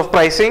in terms of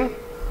pricing,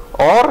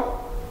 or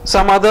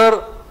some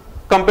other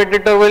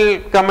competitor will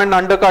come and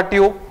undercut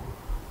you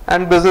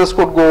and business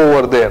could go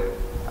over there.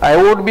 I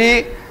would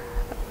be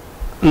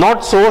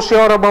not so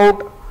sure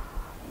about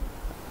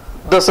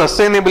the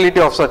sustainability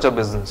of such a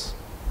business.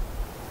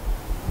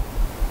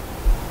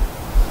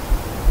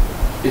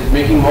 Is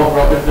making more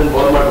profit than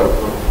Walmart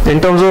also? In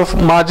terms of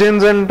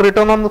margins and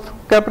return on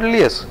capital,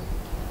 yes.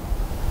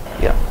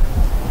 Yeah.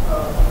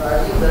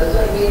 Rajiv, does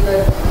that mean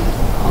that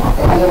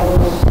any of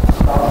those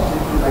stocks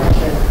that you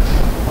mentioned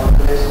on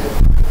the list,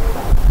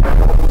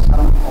 some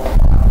of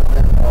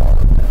them or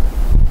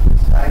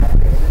decide to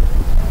exit?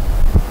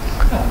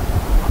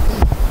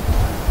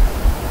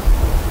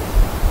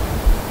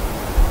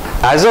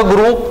 As a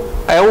group,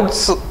 I would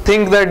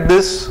think that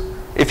this,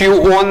 if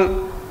you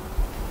own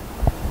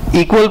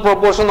equal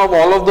proportion of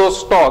all of those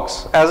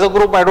stocks, as a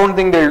group I don't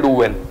think they'll do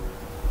well.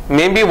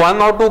 Maybe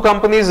one or two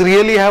companies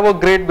really have a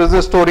great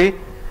business story.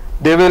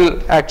 They will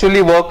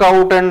actually work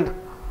out and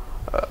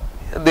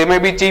they may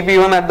be cheap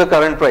even at the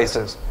current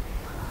prices.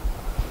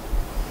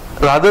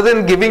 rather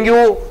than giving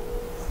you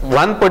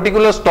one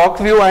particular stock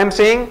view, I am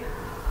saying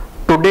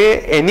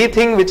today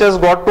anything which has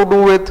got to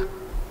do with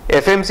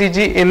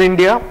FMCG in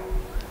India,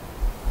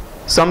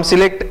 some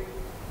select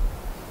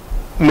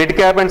mid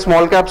cap and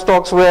small cap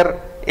stocks where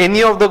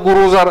any of the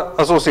gurus are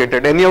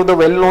associated, any of the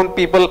well known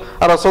people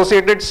are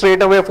associated,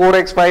 straight away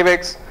 4x,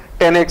 5x,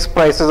 10x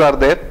prices are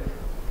there.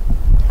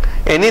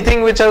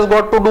 Anything which has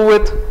got to do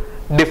with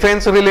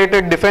defense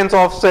related, defense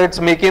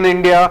offsets, make in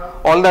India,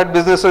 all that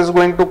business is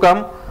going to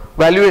come,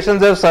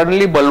 valuations have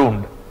suddenly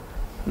ballooned.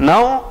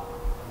 Now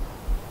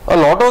a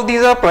lot of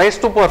these are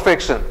priced to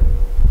perfection.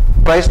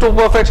 Price to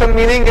perfection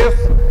meaning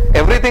if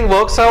everything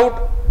works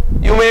out,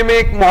 you may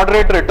make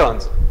moderate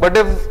returns. But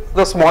if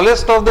the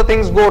smallest of the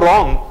things go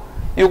wrong,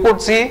 you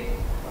could see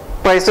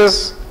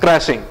prices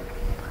crashing.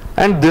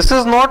 And this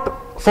is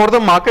not for the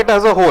market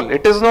as a whole.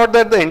 It is not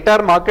that the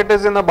entire market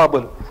is in a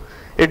bubble.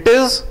 It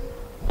is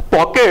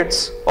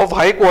pockets of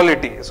high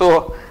quality.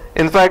 So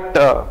in fact,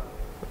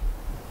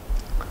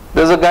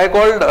 there's a guy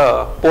called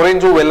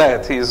Porenju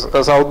Velayat. He's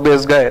a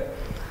South-based guy.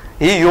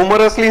 He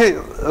humorously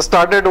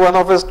started one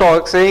of his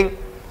talks saying,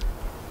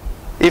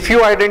 if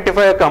you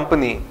identify a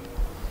company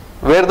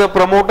where the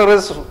promoter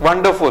is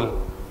wonderful,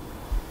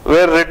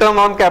 where return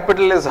on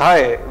capital is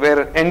high,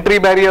 where entry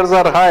barriers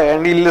are high,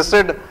 and he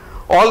listed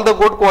all the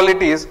good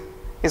qualities,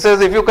 he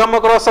says if you come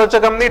across such a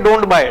company,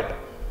 don't buy it.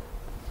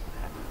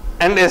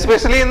 And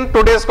especially in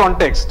today's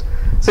context,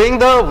 saying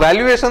the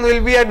valuation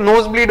will be at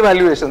nosebleed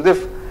valuations.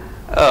 If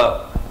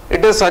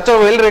it is such a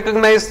well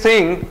recognized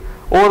thing,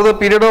 over the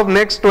period of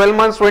next 12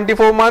 months,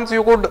 24 months,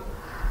 you could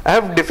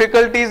have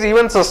difficulties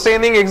even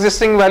sustaining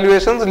existing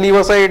valuations, leave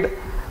aside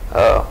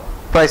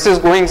prices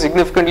going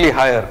significantly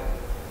higher.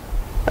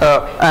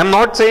 I am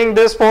not saying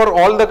this for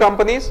all the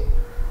companies.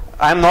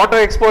 I am not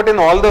an expert in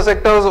all the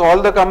sectors,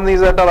 all the companies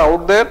that are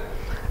out there.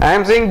 I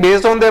am saying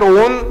based on their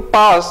own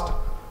past,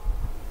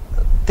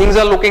 things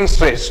are looking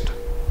stretched. 5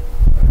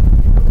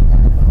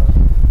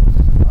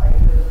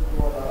 years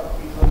ago, a lot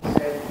of people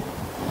said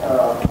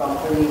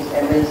companies,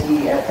 MNC,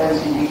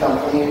 FMCG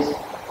companies,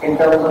 in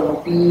terms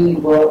of PE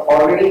were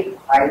already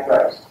high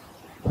priced.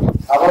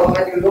 However,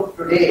 when you look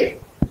today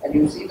and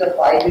you see the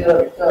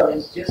 5-year return,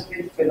 it's just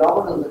been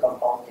phenomenal, the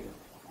compounding.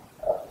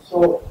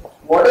 So,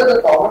 what does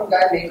the common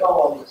guy make of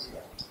all this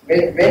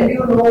here? When do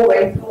you know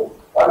when to,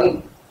 I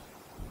mean,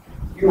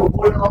 you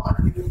hold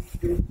on,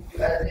 you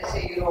as they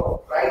say,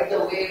 ride the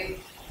wave.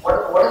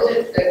 What is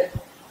it that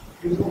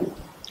you do?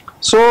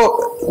 So,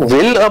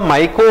 will a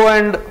Myco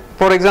and,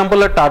 for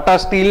example, a Tata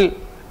Steel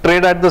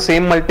trade at the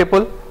same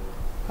multiple?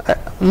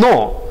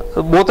 No,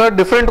 both are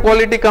different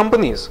quality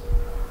companies.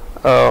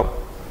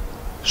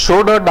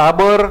 Should a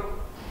Dabur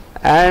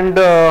and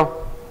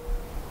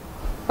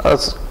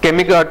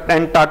chemical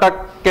and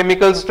Tata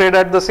Chemicals trade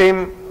at the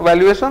same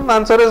valuation? The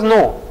answer is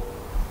no.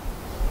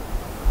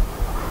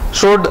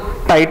 Should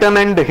Titan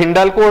and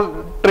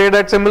Hindalco trade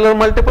at similar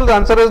multiples? The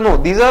answer is no.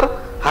 These are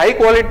high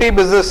quality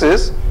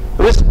businesses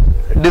which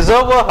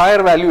deserve a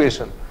higher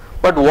valuation.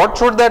 But what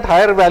should that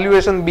higher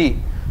valuation be?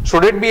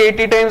 Should it be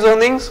 80 times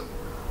earnings?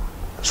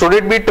 Should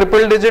it be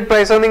triple digit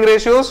price earning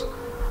ratios?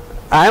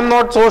 I am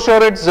not so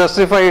sure it's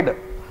justified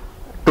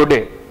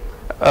today.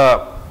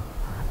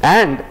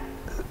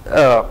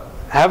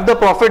 Have the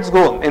profits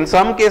grown? In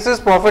some cases,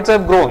 profits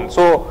have grown.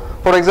 So,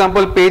 for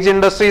example, Page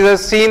Industries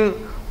has seen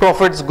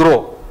profits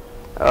grow.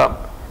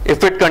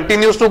 If it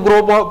continues to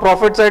grow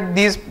profits at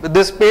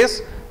this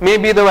pace,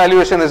 maybe the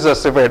valuation is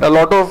justified. A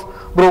lot of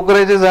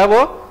brokerages have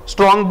a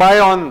strong buy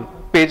on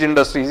Page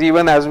Industries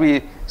even as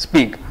we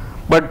speak.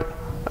 But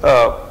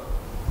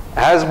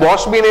has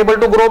Bosch been able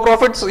to grow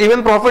profits?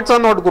 Even profits are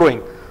not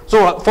growing.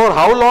 So for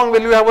how long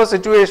will you have a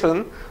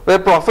situation where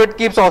profit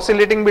keeps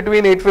oscillating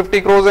between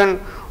 850 crores and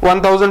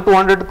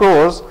 1200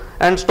 crores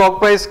and stock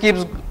price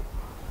keeps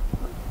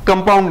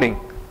compounding?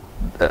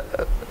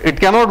 It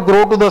cannot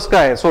grow to the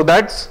sky. So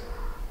that's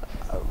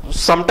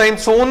sometime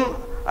soon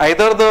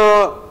either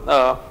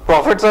the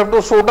profits have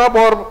to shoot up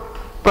or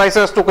price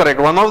has to correct.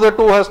 One of the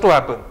two has to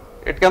happen.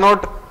 It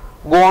cannot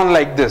go on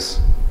like this.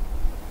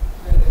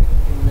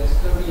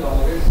 Investor will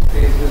always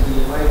face the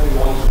dilemma if he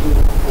wants to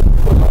hold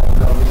for long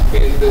term, which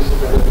face this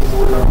whether to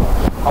hold or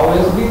not. How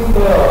has been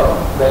the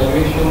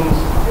valuations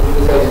in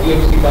this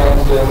HDFC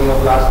Bank's journey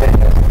of last 10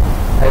 years?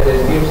 Has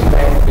HDFC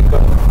Bank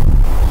become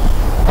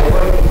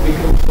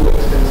so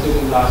expensive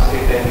in last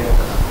say 10 years?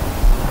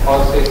 Or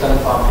say Sun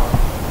Pharma?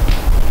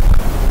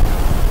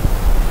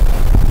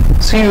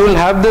 See, you will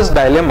have this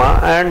dilemma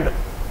and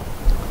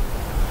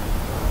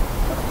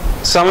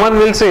someone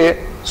will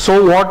say,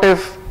 so what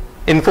if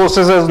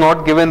Infosys has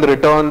not given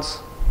returns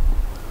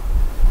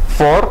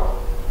for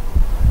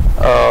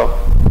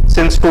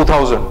since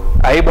 2000?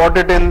 I bought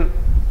it in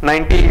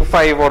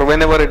 95 or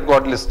whenever it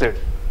got listed.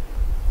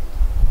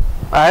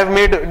 I have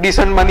made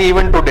decent money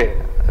even today,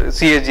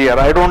 CAGR.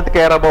 I don't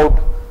care about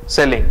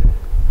selling,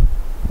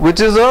 which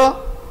is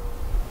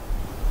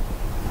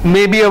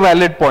maybe a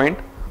valid point.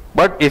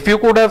 But if you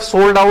could have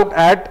sold out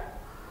at,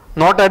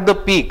 not at the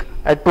peak,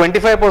 at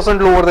 25%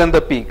 lower than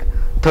the peak,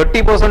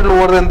 30%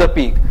 lower than the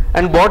peak,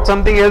 and bought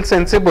something else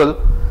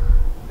sensible,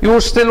 you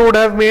still would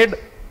have made.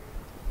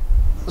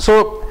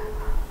 So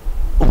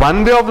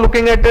one way of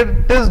looking at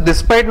it is,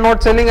 despite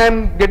not selling, I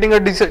am getting a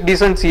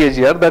decent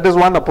CAGR. That is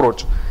one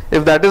approach.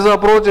 If that is the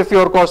approach, if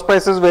your cost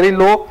price is very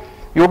low,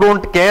 you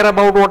don't care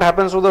about what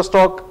happens to the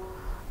stock,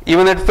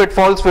 even if it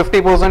falls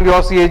 50%,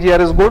 your CAGR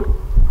is good.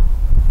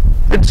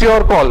 It's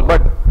your call.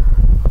 But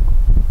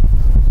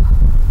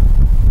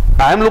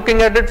I am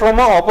looking at it from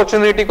an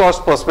opportunity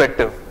cost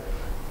perspective.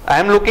 I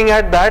am looking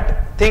at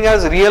that thing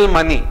as real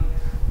money.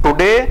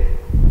 Today,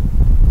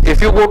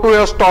 if you go to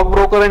your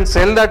stockbroker and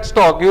sell that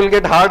stock, you will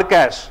get hard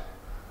cash.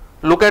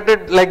 Look at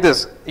it like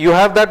this. You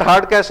have that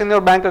hard cash in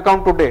your bank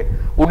account today.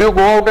 Would you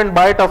go out and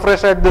buy it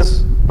afresh at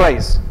this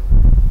price?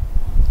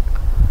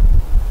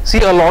 See,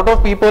 a lot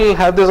of people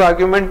have this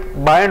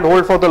argument, buy and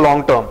hold for the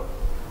long term.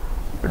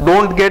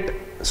 Don't get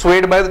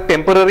swayed by the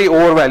temporary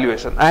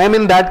overvaluation. I am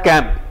in that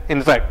camp,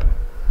 in fact.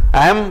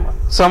 I am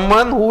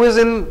someone who is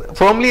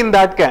firmly in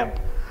that camp.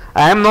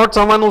 I am not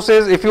someone who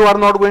says, if you are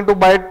not going to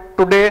buy it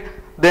today,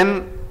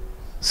 then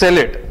sell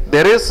it.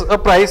 There is a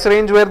price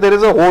range where there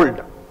is a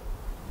hold,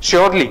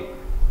 surely.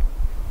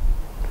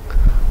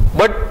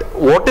 But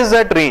what is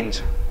that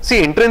range?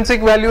 See,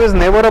 intrinsic value is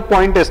never a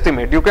point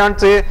estimate. You can't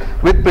say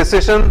with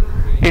precision,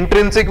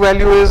 intrinsic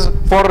value is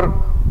for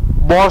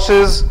Bosch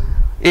is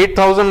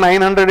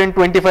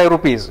 8,925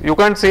 rupees. You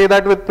can't say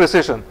that with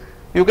precision.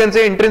 You can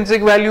say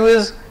intrinsic value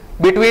is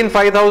between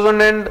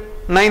 5,000 and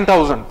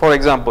 9,000, for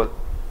example.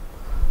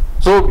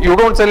 So you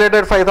don't sell it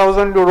at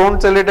 5,000, you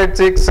don't sell it at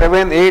 6,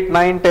 7, 8,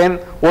 9, 10,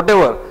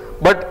 whatever.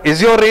 But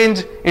is your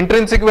range,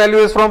 intrinsic value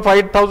is from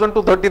 5,000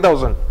 to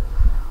 30,000.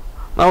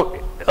 Now,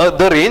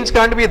 the range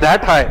can't be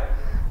that high.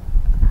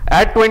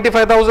 At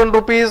 25,000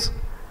 rupees,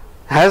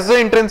 has the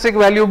intrinsic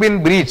value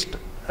been breached?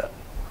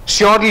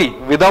 Surely,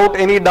 without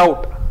any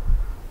doubt.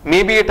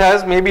 Maybe it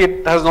has, maybe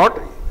it has not.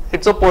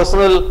 It's a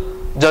personal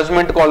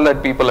judgment call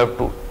that people have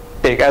to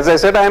take. As I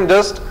said, I am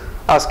just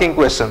asking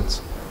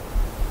questions.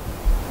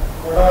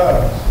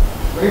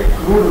 Very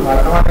crude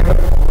mathematical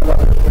formula.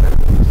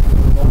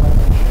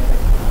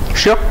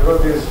 Sure.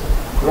 Because these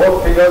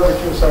growth figures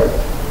which you said,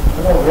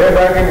 way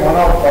back in one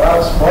of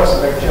Parag's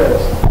first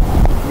lectures,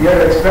 we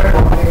had explained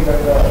one thing that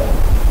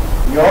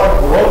your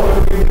growth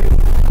will be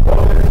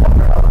growth in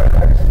after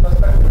tax plus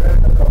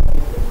the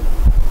company.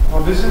 Now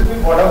this is the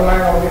bottom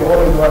line of the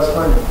whole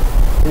investment,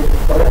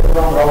 correct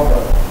from wrong.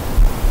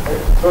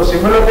 So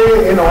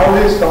similarly in all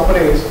these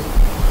companies,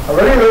 a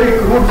very, very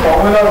crude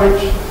formula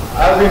which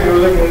I've been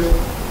using is,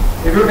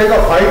 if you take a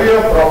 5-year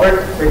profit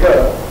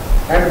figure,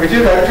 and which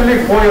is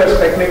actually 4 years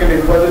technically,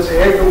 because it's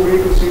A to B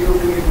to C to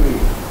D to E.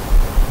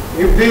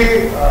 If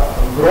the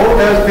growth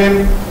has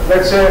been,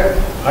 let's say,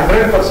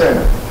 100%,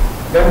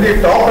 then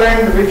the top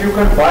end which you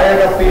can buy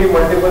at a P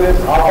multiple is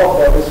half of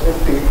that, is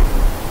 50.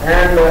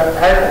 And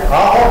at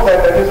half of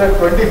that, that is at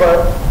 25,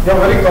 you are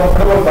very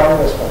comfortable buying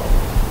the stock.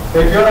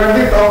 If you are at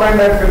the top end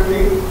at 50,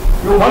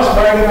 you must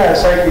buy it in a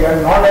SIP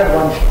and not at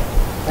one shot.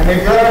 And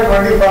if you are at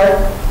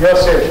 25, you are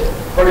safe.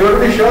 But you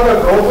have to be sure the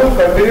growth will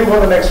continue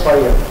for the next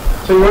 5 years.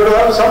 So you have to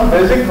have some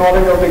basic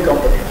knowledge of the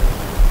company.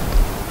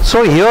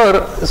 So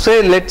here,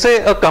 say, let's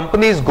say a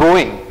company is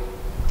growing.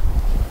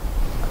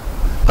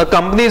 A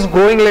company is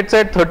growing, let's say,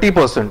 at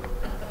 30%.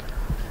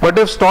 But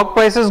if stock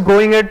price is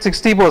growing at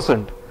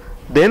 60%,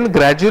 then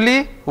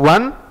gradually,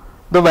 one,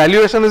 the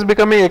valuation is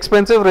becoming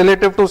expensive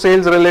relative to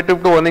sales,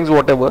 relative to earnings,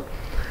 whatever.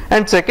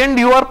 And second,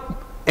 you are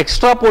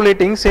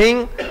extrapolating,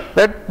 saying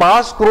that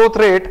past growth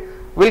rate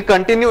will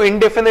continue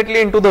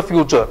indefinitely into the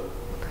future.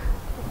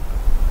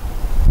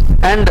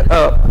 And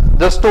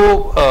just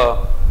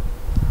to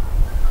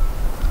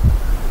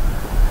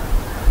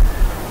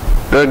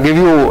give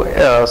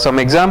you some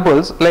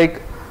examples,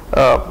 like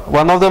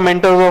one of the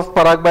mentors of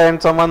Parag Bhai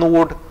and someone who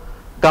would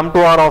come to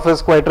our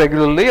office quite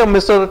regularly,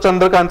 Mr.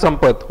 Chandrakant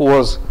Sampath, who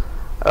was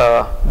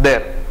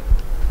there.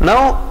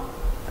 Now,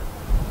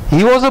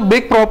 he was a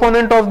big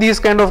proponent of these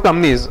kind of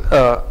companies,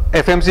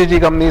 FMCG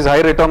companies,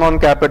 high return on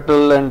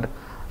capital and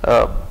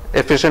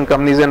efficient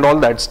companies and all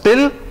that.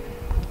 Still,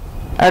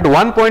 at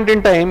one point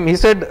in time, he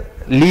said,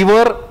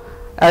 lever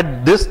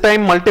at this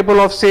time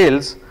multiple of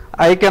sales,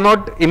 I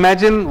cannot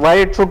imagine why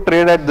it should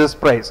trade at this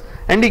price.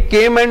 And he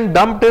came and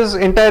dumped his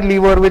entire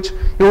lever, which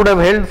he would have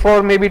held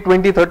for maybe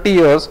 20-30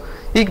 years.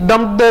 He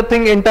dumped the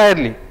thing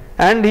entirely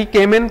and he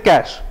came in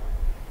cash.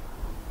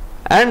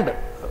 And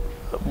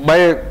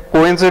by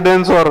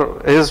coincidence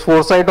or his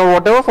foresight or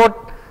whatever,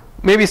 for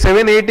maybe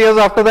 7-8 years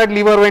after that,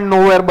 lever went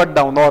nowhere but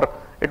down, or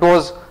it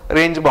was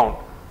range bound.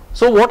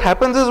 So what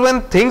happens is,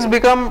 when things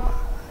become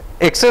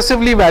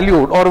excessively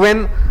valued, or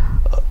when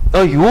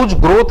a huge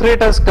growth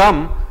rate has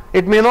come,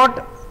 it may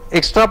not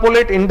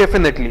extrapolate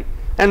indefinitely.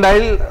 And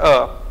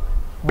I'll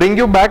bring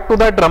you back to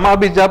that Rama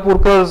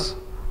Bijapurkar's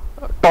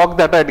talk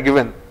that I had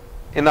given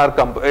in our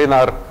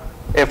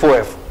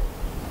FOF,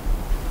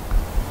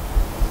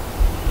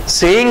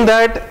 saying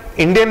that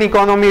Indian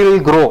economy will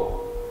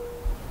grow,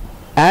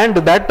 and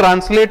that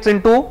translates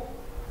into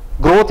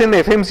growth in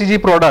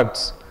FMCG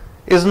products,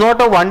 is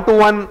not a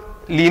one-to-one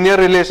linear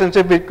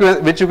relationship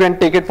which you can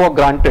take it for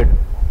granted.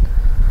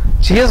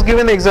 She has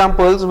given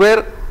examples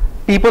where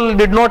people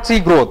did not see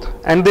growth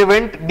and they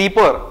went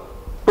deeper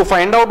to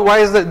find out why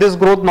is this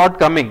growth not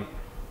coming.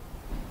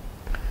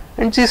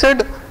 And she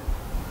said,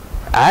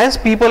 as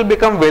people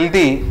become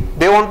wealthy,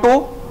 they want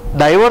to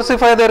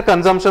diversify their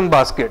consumption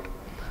basket.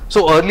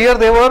 So earlier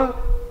they were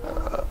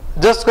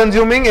just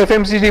consuming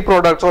FMCG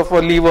products of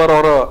a Lever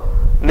or a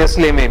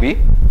Nestle maybe.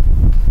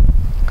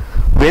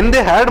 When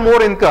they had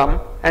more income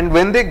and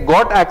when they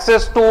got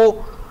access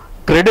to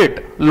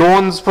credit,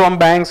 loans from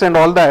banks and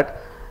all that,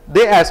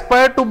 they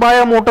aspired to buy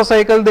a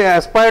motorcycle, they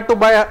aspired to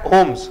buy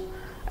homes,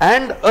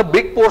 and a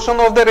big portion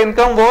of their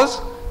income was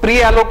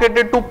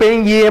pre-allocated to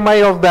paying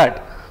EMI of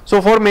that.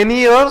 So for many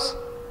years,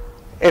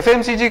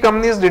 FMCG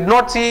companies did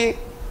not see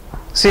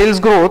sales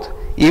growth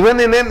even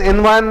in an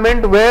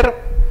environment where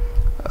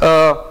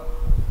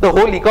the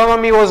whole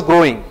economy was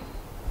growing.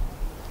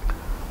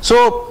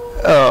 So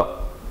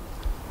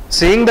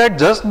saying that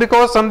just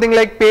because something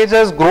like Page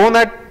has grown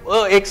at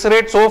X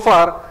rate so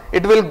far,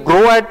 it will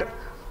grow at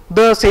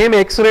the same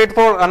X rate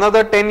for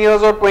another 10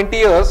 years or 20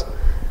 years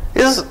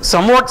is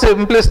somewhat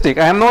simplistic.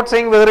 I am not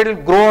saying whether it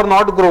will grow or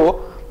not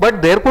grow,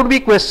 but there could be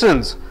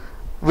questions.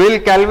 Will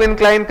Calvin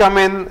Klein come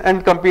in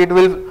and compete?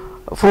 Will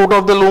Fruit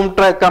of the Loom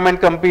come and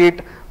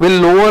compete? Will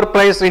lower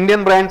priced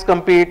Indian brands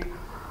compete?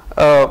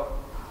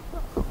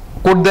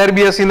 Could there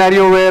be a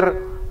scenario where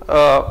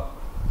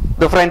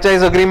the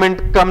franchise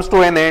agreement comes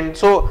to an end?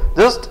 So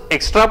just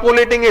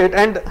extrapolating it,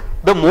 and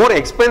the more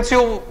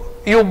expensive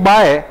you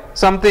buy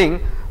something,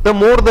 the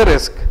more the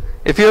risk.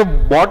 If you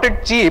have bought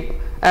it cheap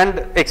and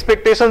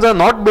expectations are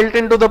not built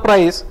into the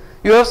price,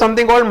 you have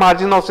something called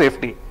margin of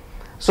safety.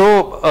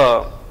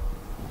 So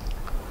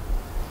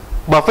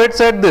Buffett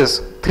said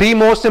this, 3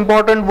 most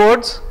important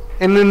words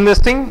in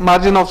investing: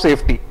 margin of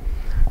safety.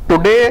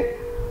 Today,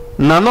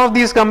 none of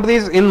these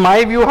companies, in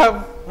my view,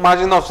 have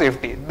margin of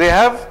safety. They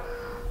have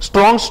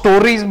strong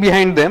stories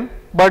behind them,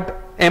 but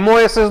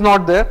MOS is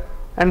not there,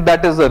 and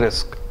that is the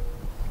risk.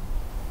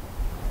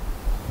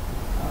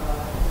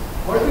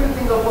 What do you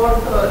think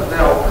about the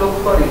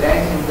outlook for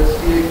Reliance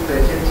Industries'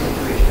 present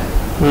situation?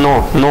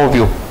 No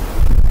view.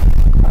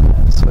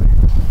 Sorry.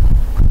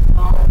 I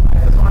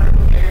just wanted to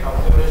make an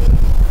observation.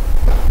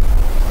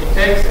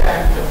 Text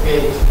and the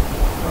Page,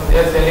 they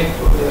are selling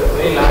to the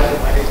very large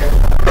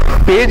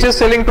manufacturers. Page is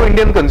selling to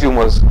Indian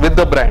consumers with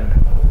the brand.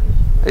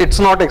 It's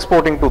not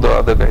exporting to the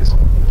other guys.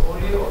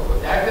 Only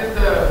that is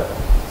the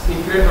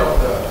secret of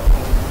the.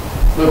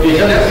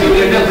 They're just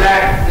using the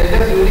brand. They're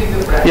just using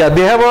the brand. Yeah,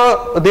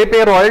 they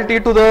pay royalty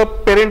to the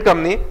parent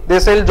company. They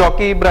sell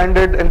Jockey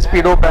branded and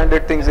Speedo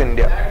branded things in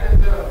India. That is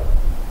the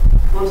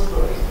good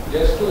story.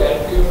 Just to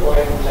add to your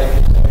point, like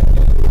you said,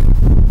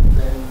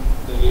 when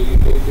the lady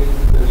stated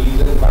the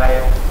reason why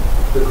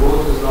the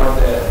growth is not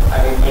there. I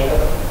met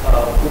a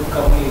food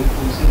company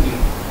recently.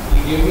 He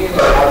gave me an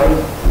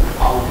important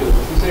outlook.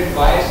 He said,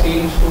 why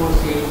same store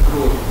sales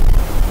growth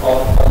of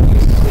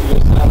companies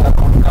are not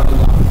coming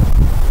up?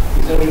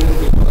 He said it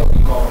is because of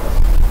e-commerce.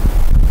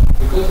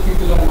 Because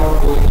people are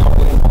not going out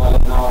in mall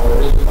now or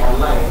everything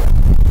online,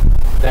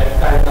 that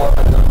kind of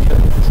consumption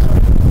is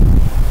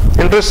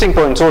coming. Interesting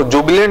point. So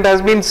Jubilant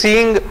has been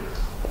seeing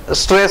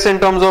stress in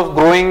terms of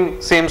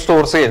growing same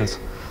store sales.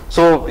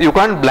 So you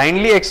can't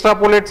blindly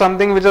extrapolate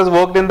something which has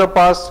worked in the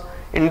past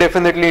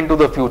indefinitely into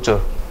the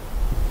future.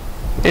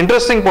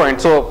 Interesting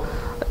point. So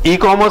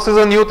e-commerce is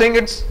a new thing.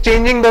 It's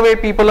changing the way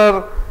people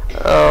are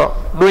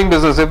doing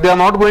business. If they are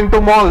not going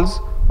to malls,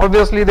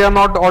 obviously they are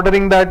not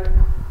ordering that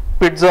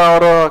pizza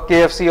or a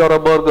KFC or a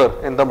burger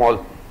in the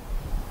mall.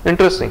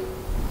 Interesting.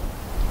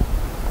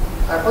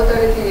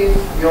 Hypothetically,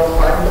 if your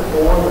fund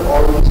owned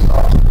all these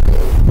stocks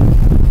today,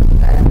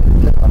 and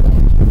the company,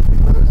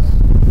 because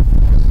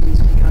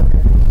it's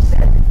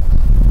 300%,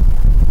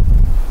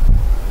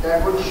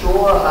 that would show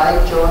a high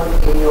churn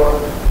in your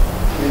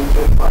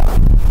mutual fund.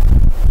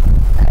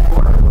 And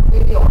what would be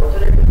the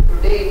alternative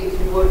today if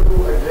you were to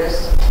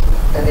address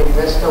an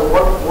investor?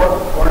 What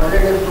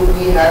alternative do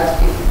we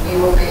have if we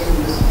were facing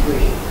this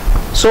situation?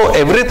 So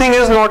everything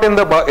is not in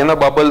a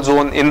bubble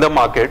zone in the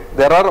market.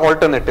 There are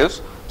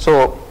alternatives.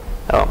 So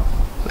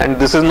and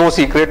this is no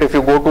secret. If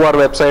you go to our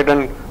website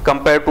and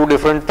compare 2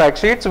 different fact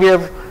sheets, we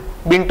have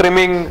been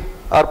trimming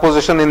our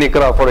position in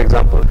ICRA, for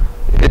example.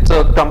 It's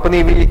a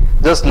company we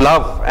just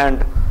love,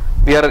 and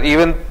we are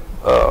even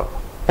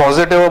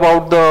positive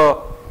about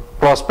the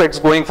prospects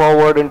going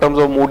forward in terms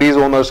of Moody's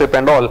ownership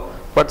and all.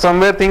 But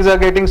somewhere things are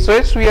getting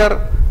stretched, we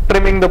are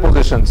trimming the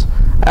positions.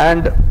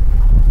 And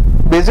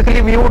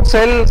basically we would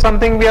sell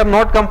something we are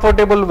not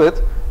comfortable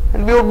with,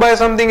 and we would buy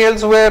something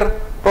else where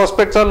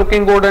prospects are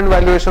looking good and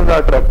valuations are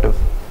attractive.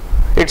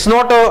 It's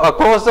not a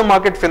across the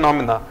market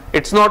phenomena.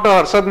 It's not a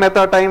Harshad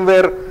Mehta time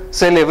where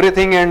sell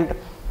everything and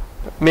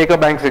make a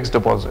bank fixed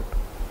deposit.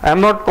 I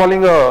am not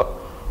calling a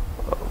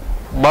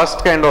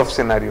bust kind of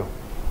scenario.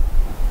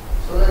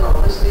 So then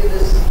obviously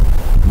this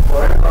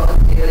foreign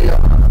profit theory of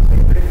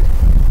favorite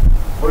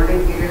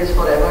holding period is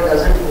forever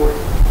doesn't hold.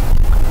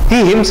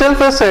 He himself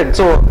has said,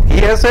 so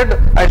he has said,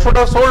 I should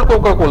have sold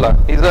Coca-Cola.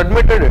 He's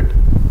admitted it.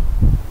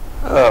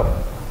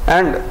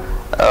 and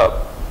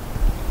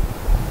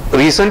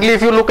recently,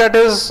 if you look at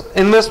his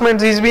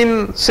investments, he's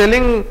been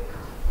selling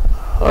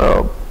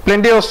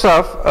plenty of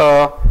stuff.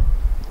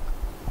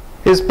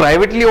 His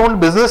privately owned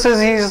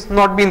businesses he's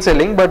not been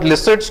selling, but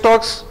listed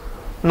stocks,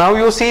 now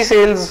you see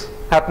sales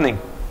happening.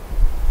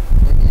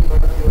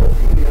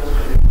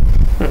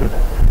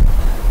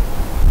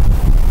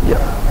 Yeah.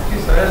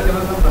 Actually, sir has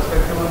given some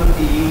perspective on the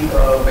PE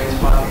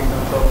benchmark in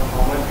terms of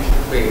how much we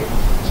should pay.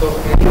 So,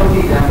 any of the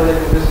examples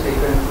that you just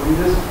taken, could you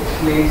just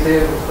explain, say,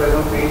 for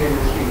example, paint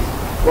industries,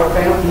 what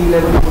kind of PE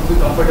level would be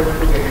comfortable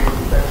to get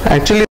into?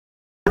 Actually,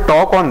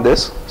 talk on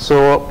this.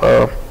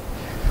 So,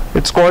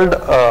 it's called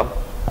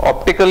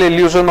optical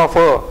illusion of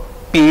a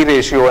PE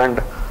ratio, and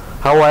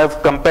how I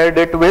have compared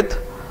it with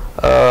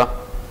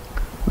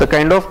the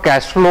kind of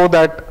cash flow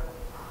that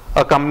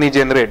a company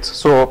generates.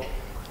 So,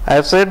 I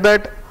have said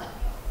that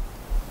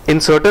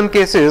in certain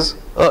cases,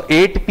 a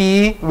 8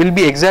 PE will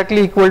be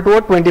exactly equal to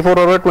a 24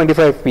 or a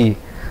 25 PE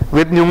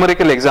with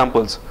numerical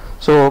examples.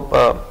 So,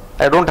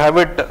 I don't have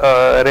it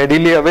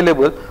readily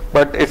available,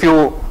 but if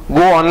you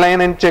go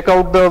online and check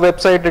out the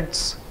website,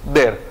 it's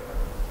there.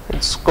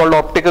 It's called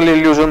optical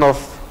illusion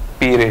of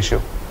PE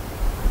ratio.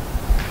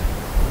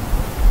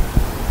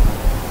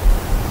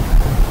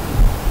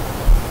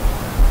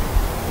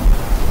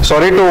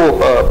 Sorry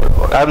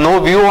to, I have no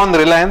view on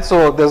Reliance,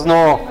 so there's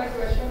no. My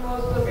question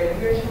was the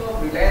valuation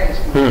of Reliance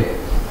today.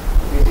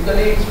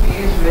 Basically, its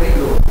PE is very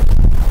low,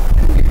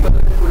 and people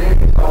today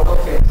is out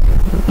of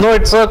fancy. No,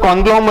 it's a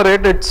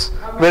conglomerate. It's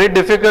very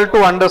difficult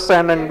to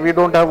understand, and we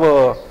don't have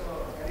a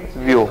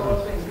view. It's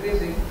also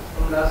increasing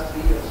from last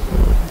 3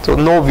 years. So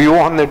no view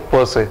on it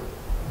per se.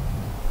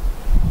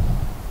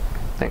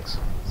 Thanks.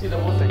 See the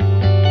more thing.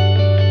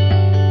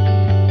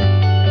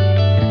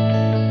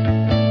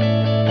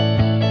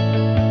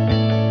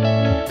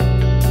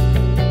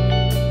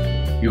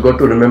 You got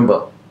to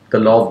remember the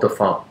law of the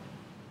farm.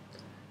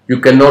 You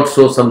cannot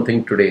sow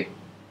something today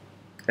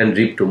and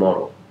reap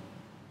tomorrow.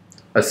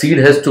 A seed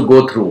has to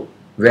go through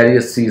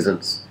various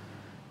seasons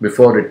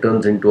before it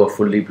turns into a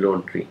fully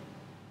blown tree.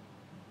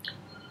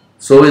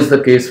 So is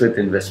the case with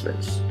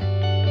investments.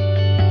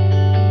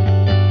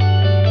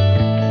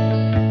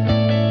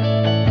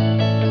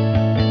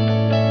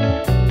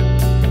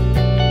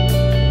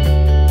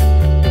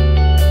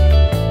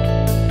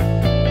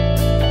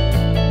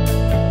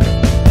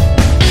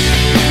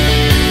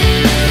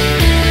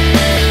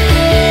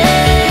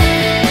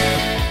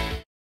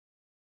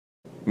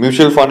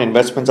 Mutual fund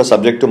investments are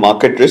subject to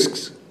market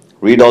risks.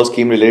 Read all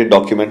scheme related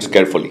documents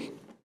carefully.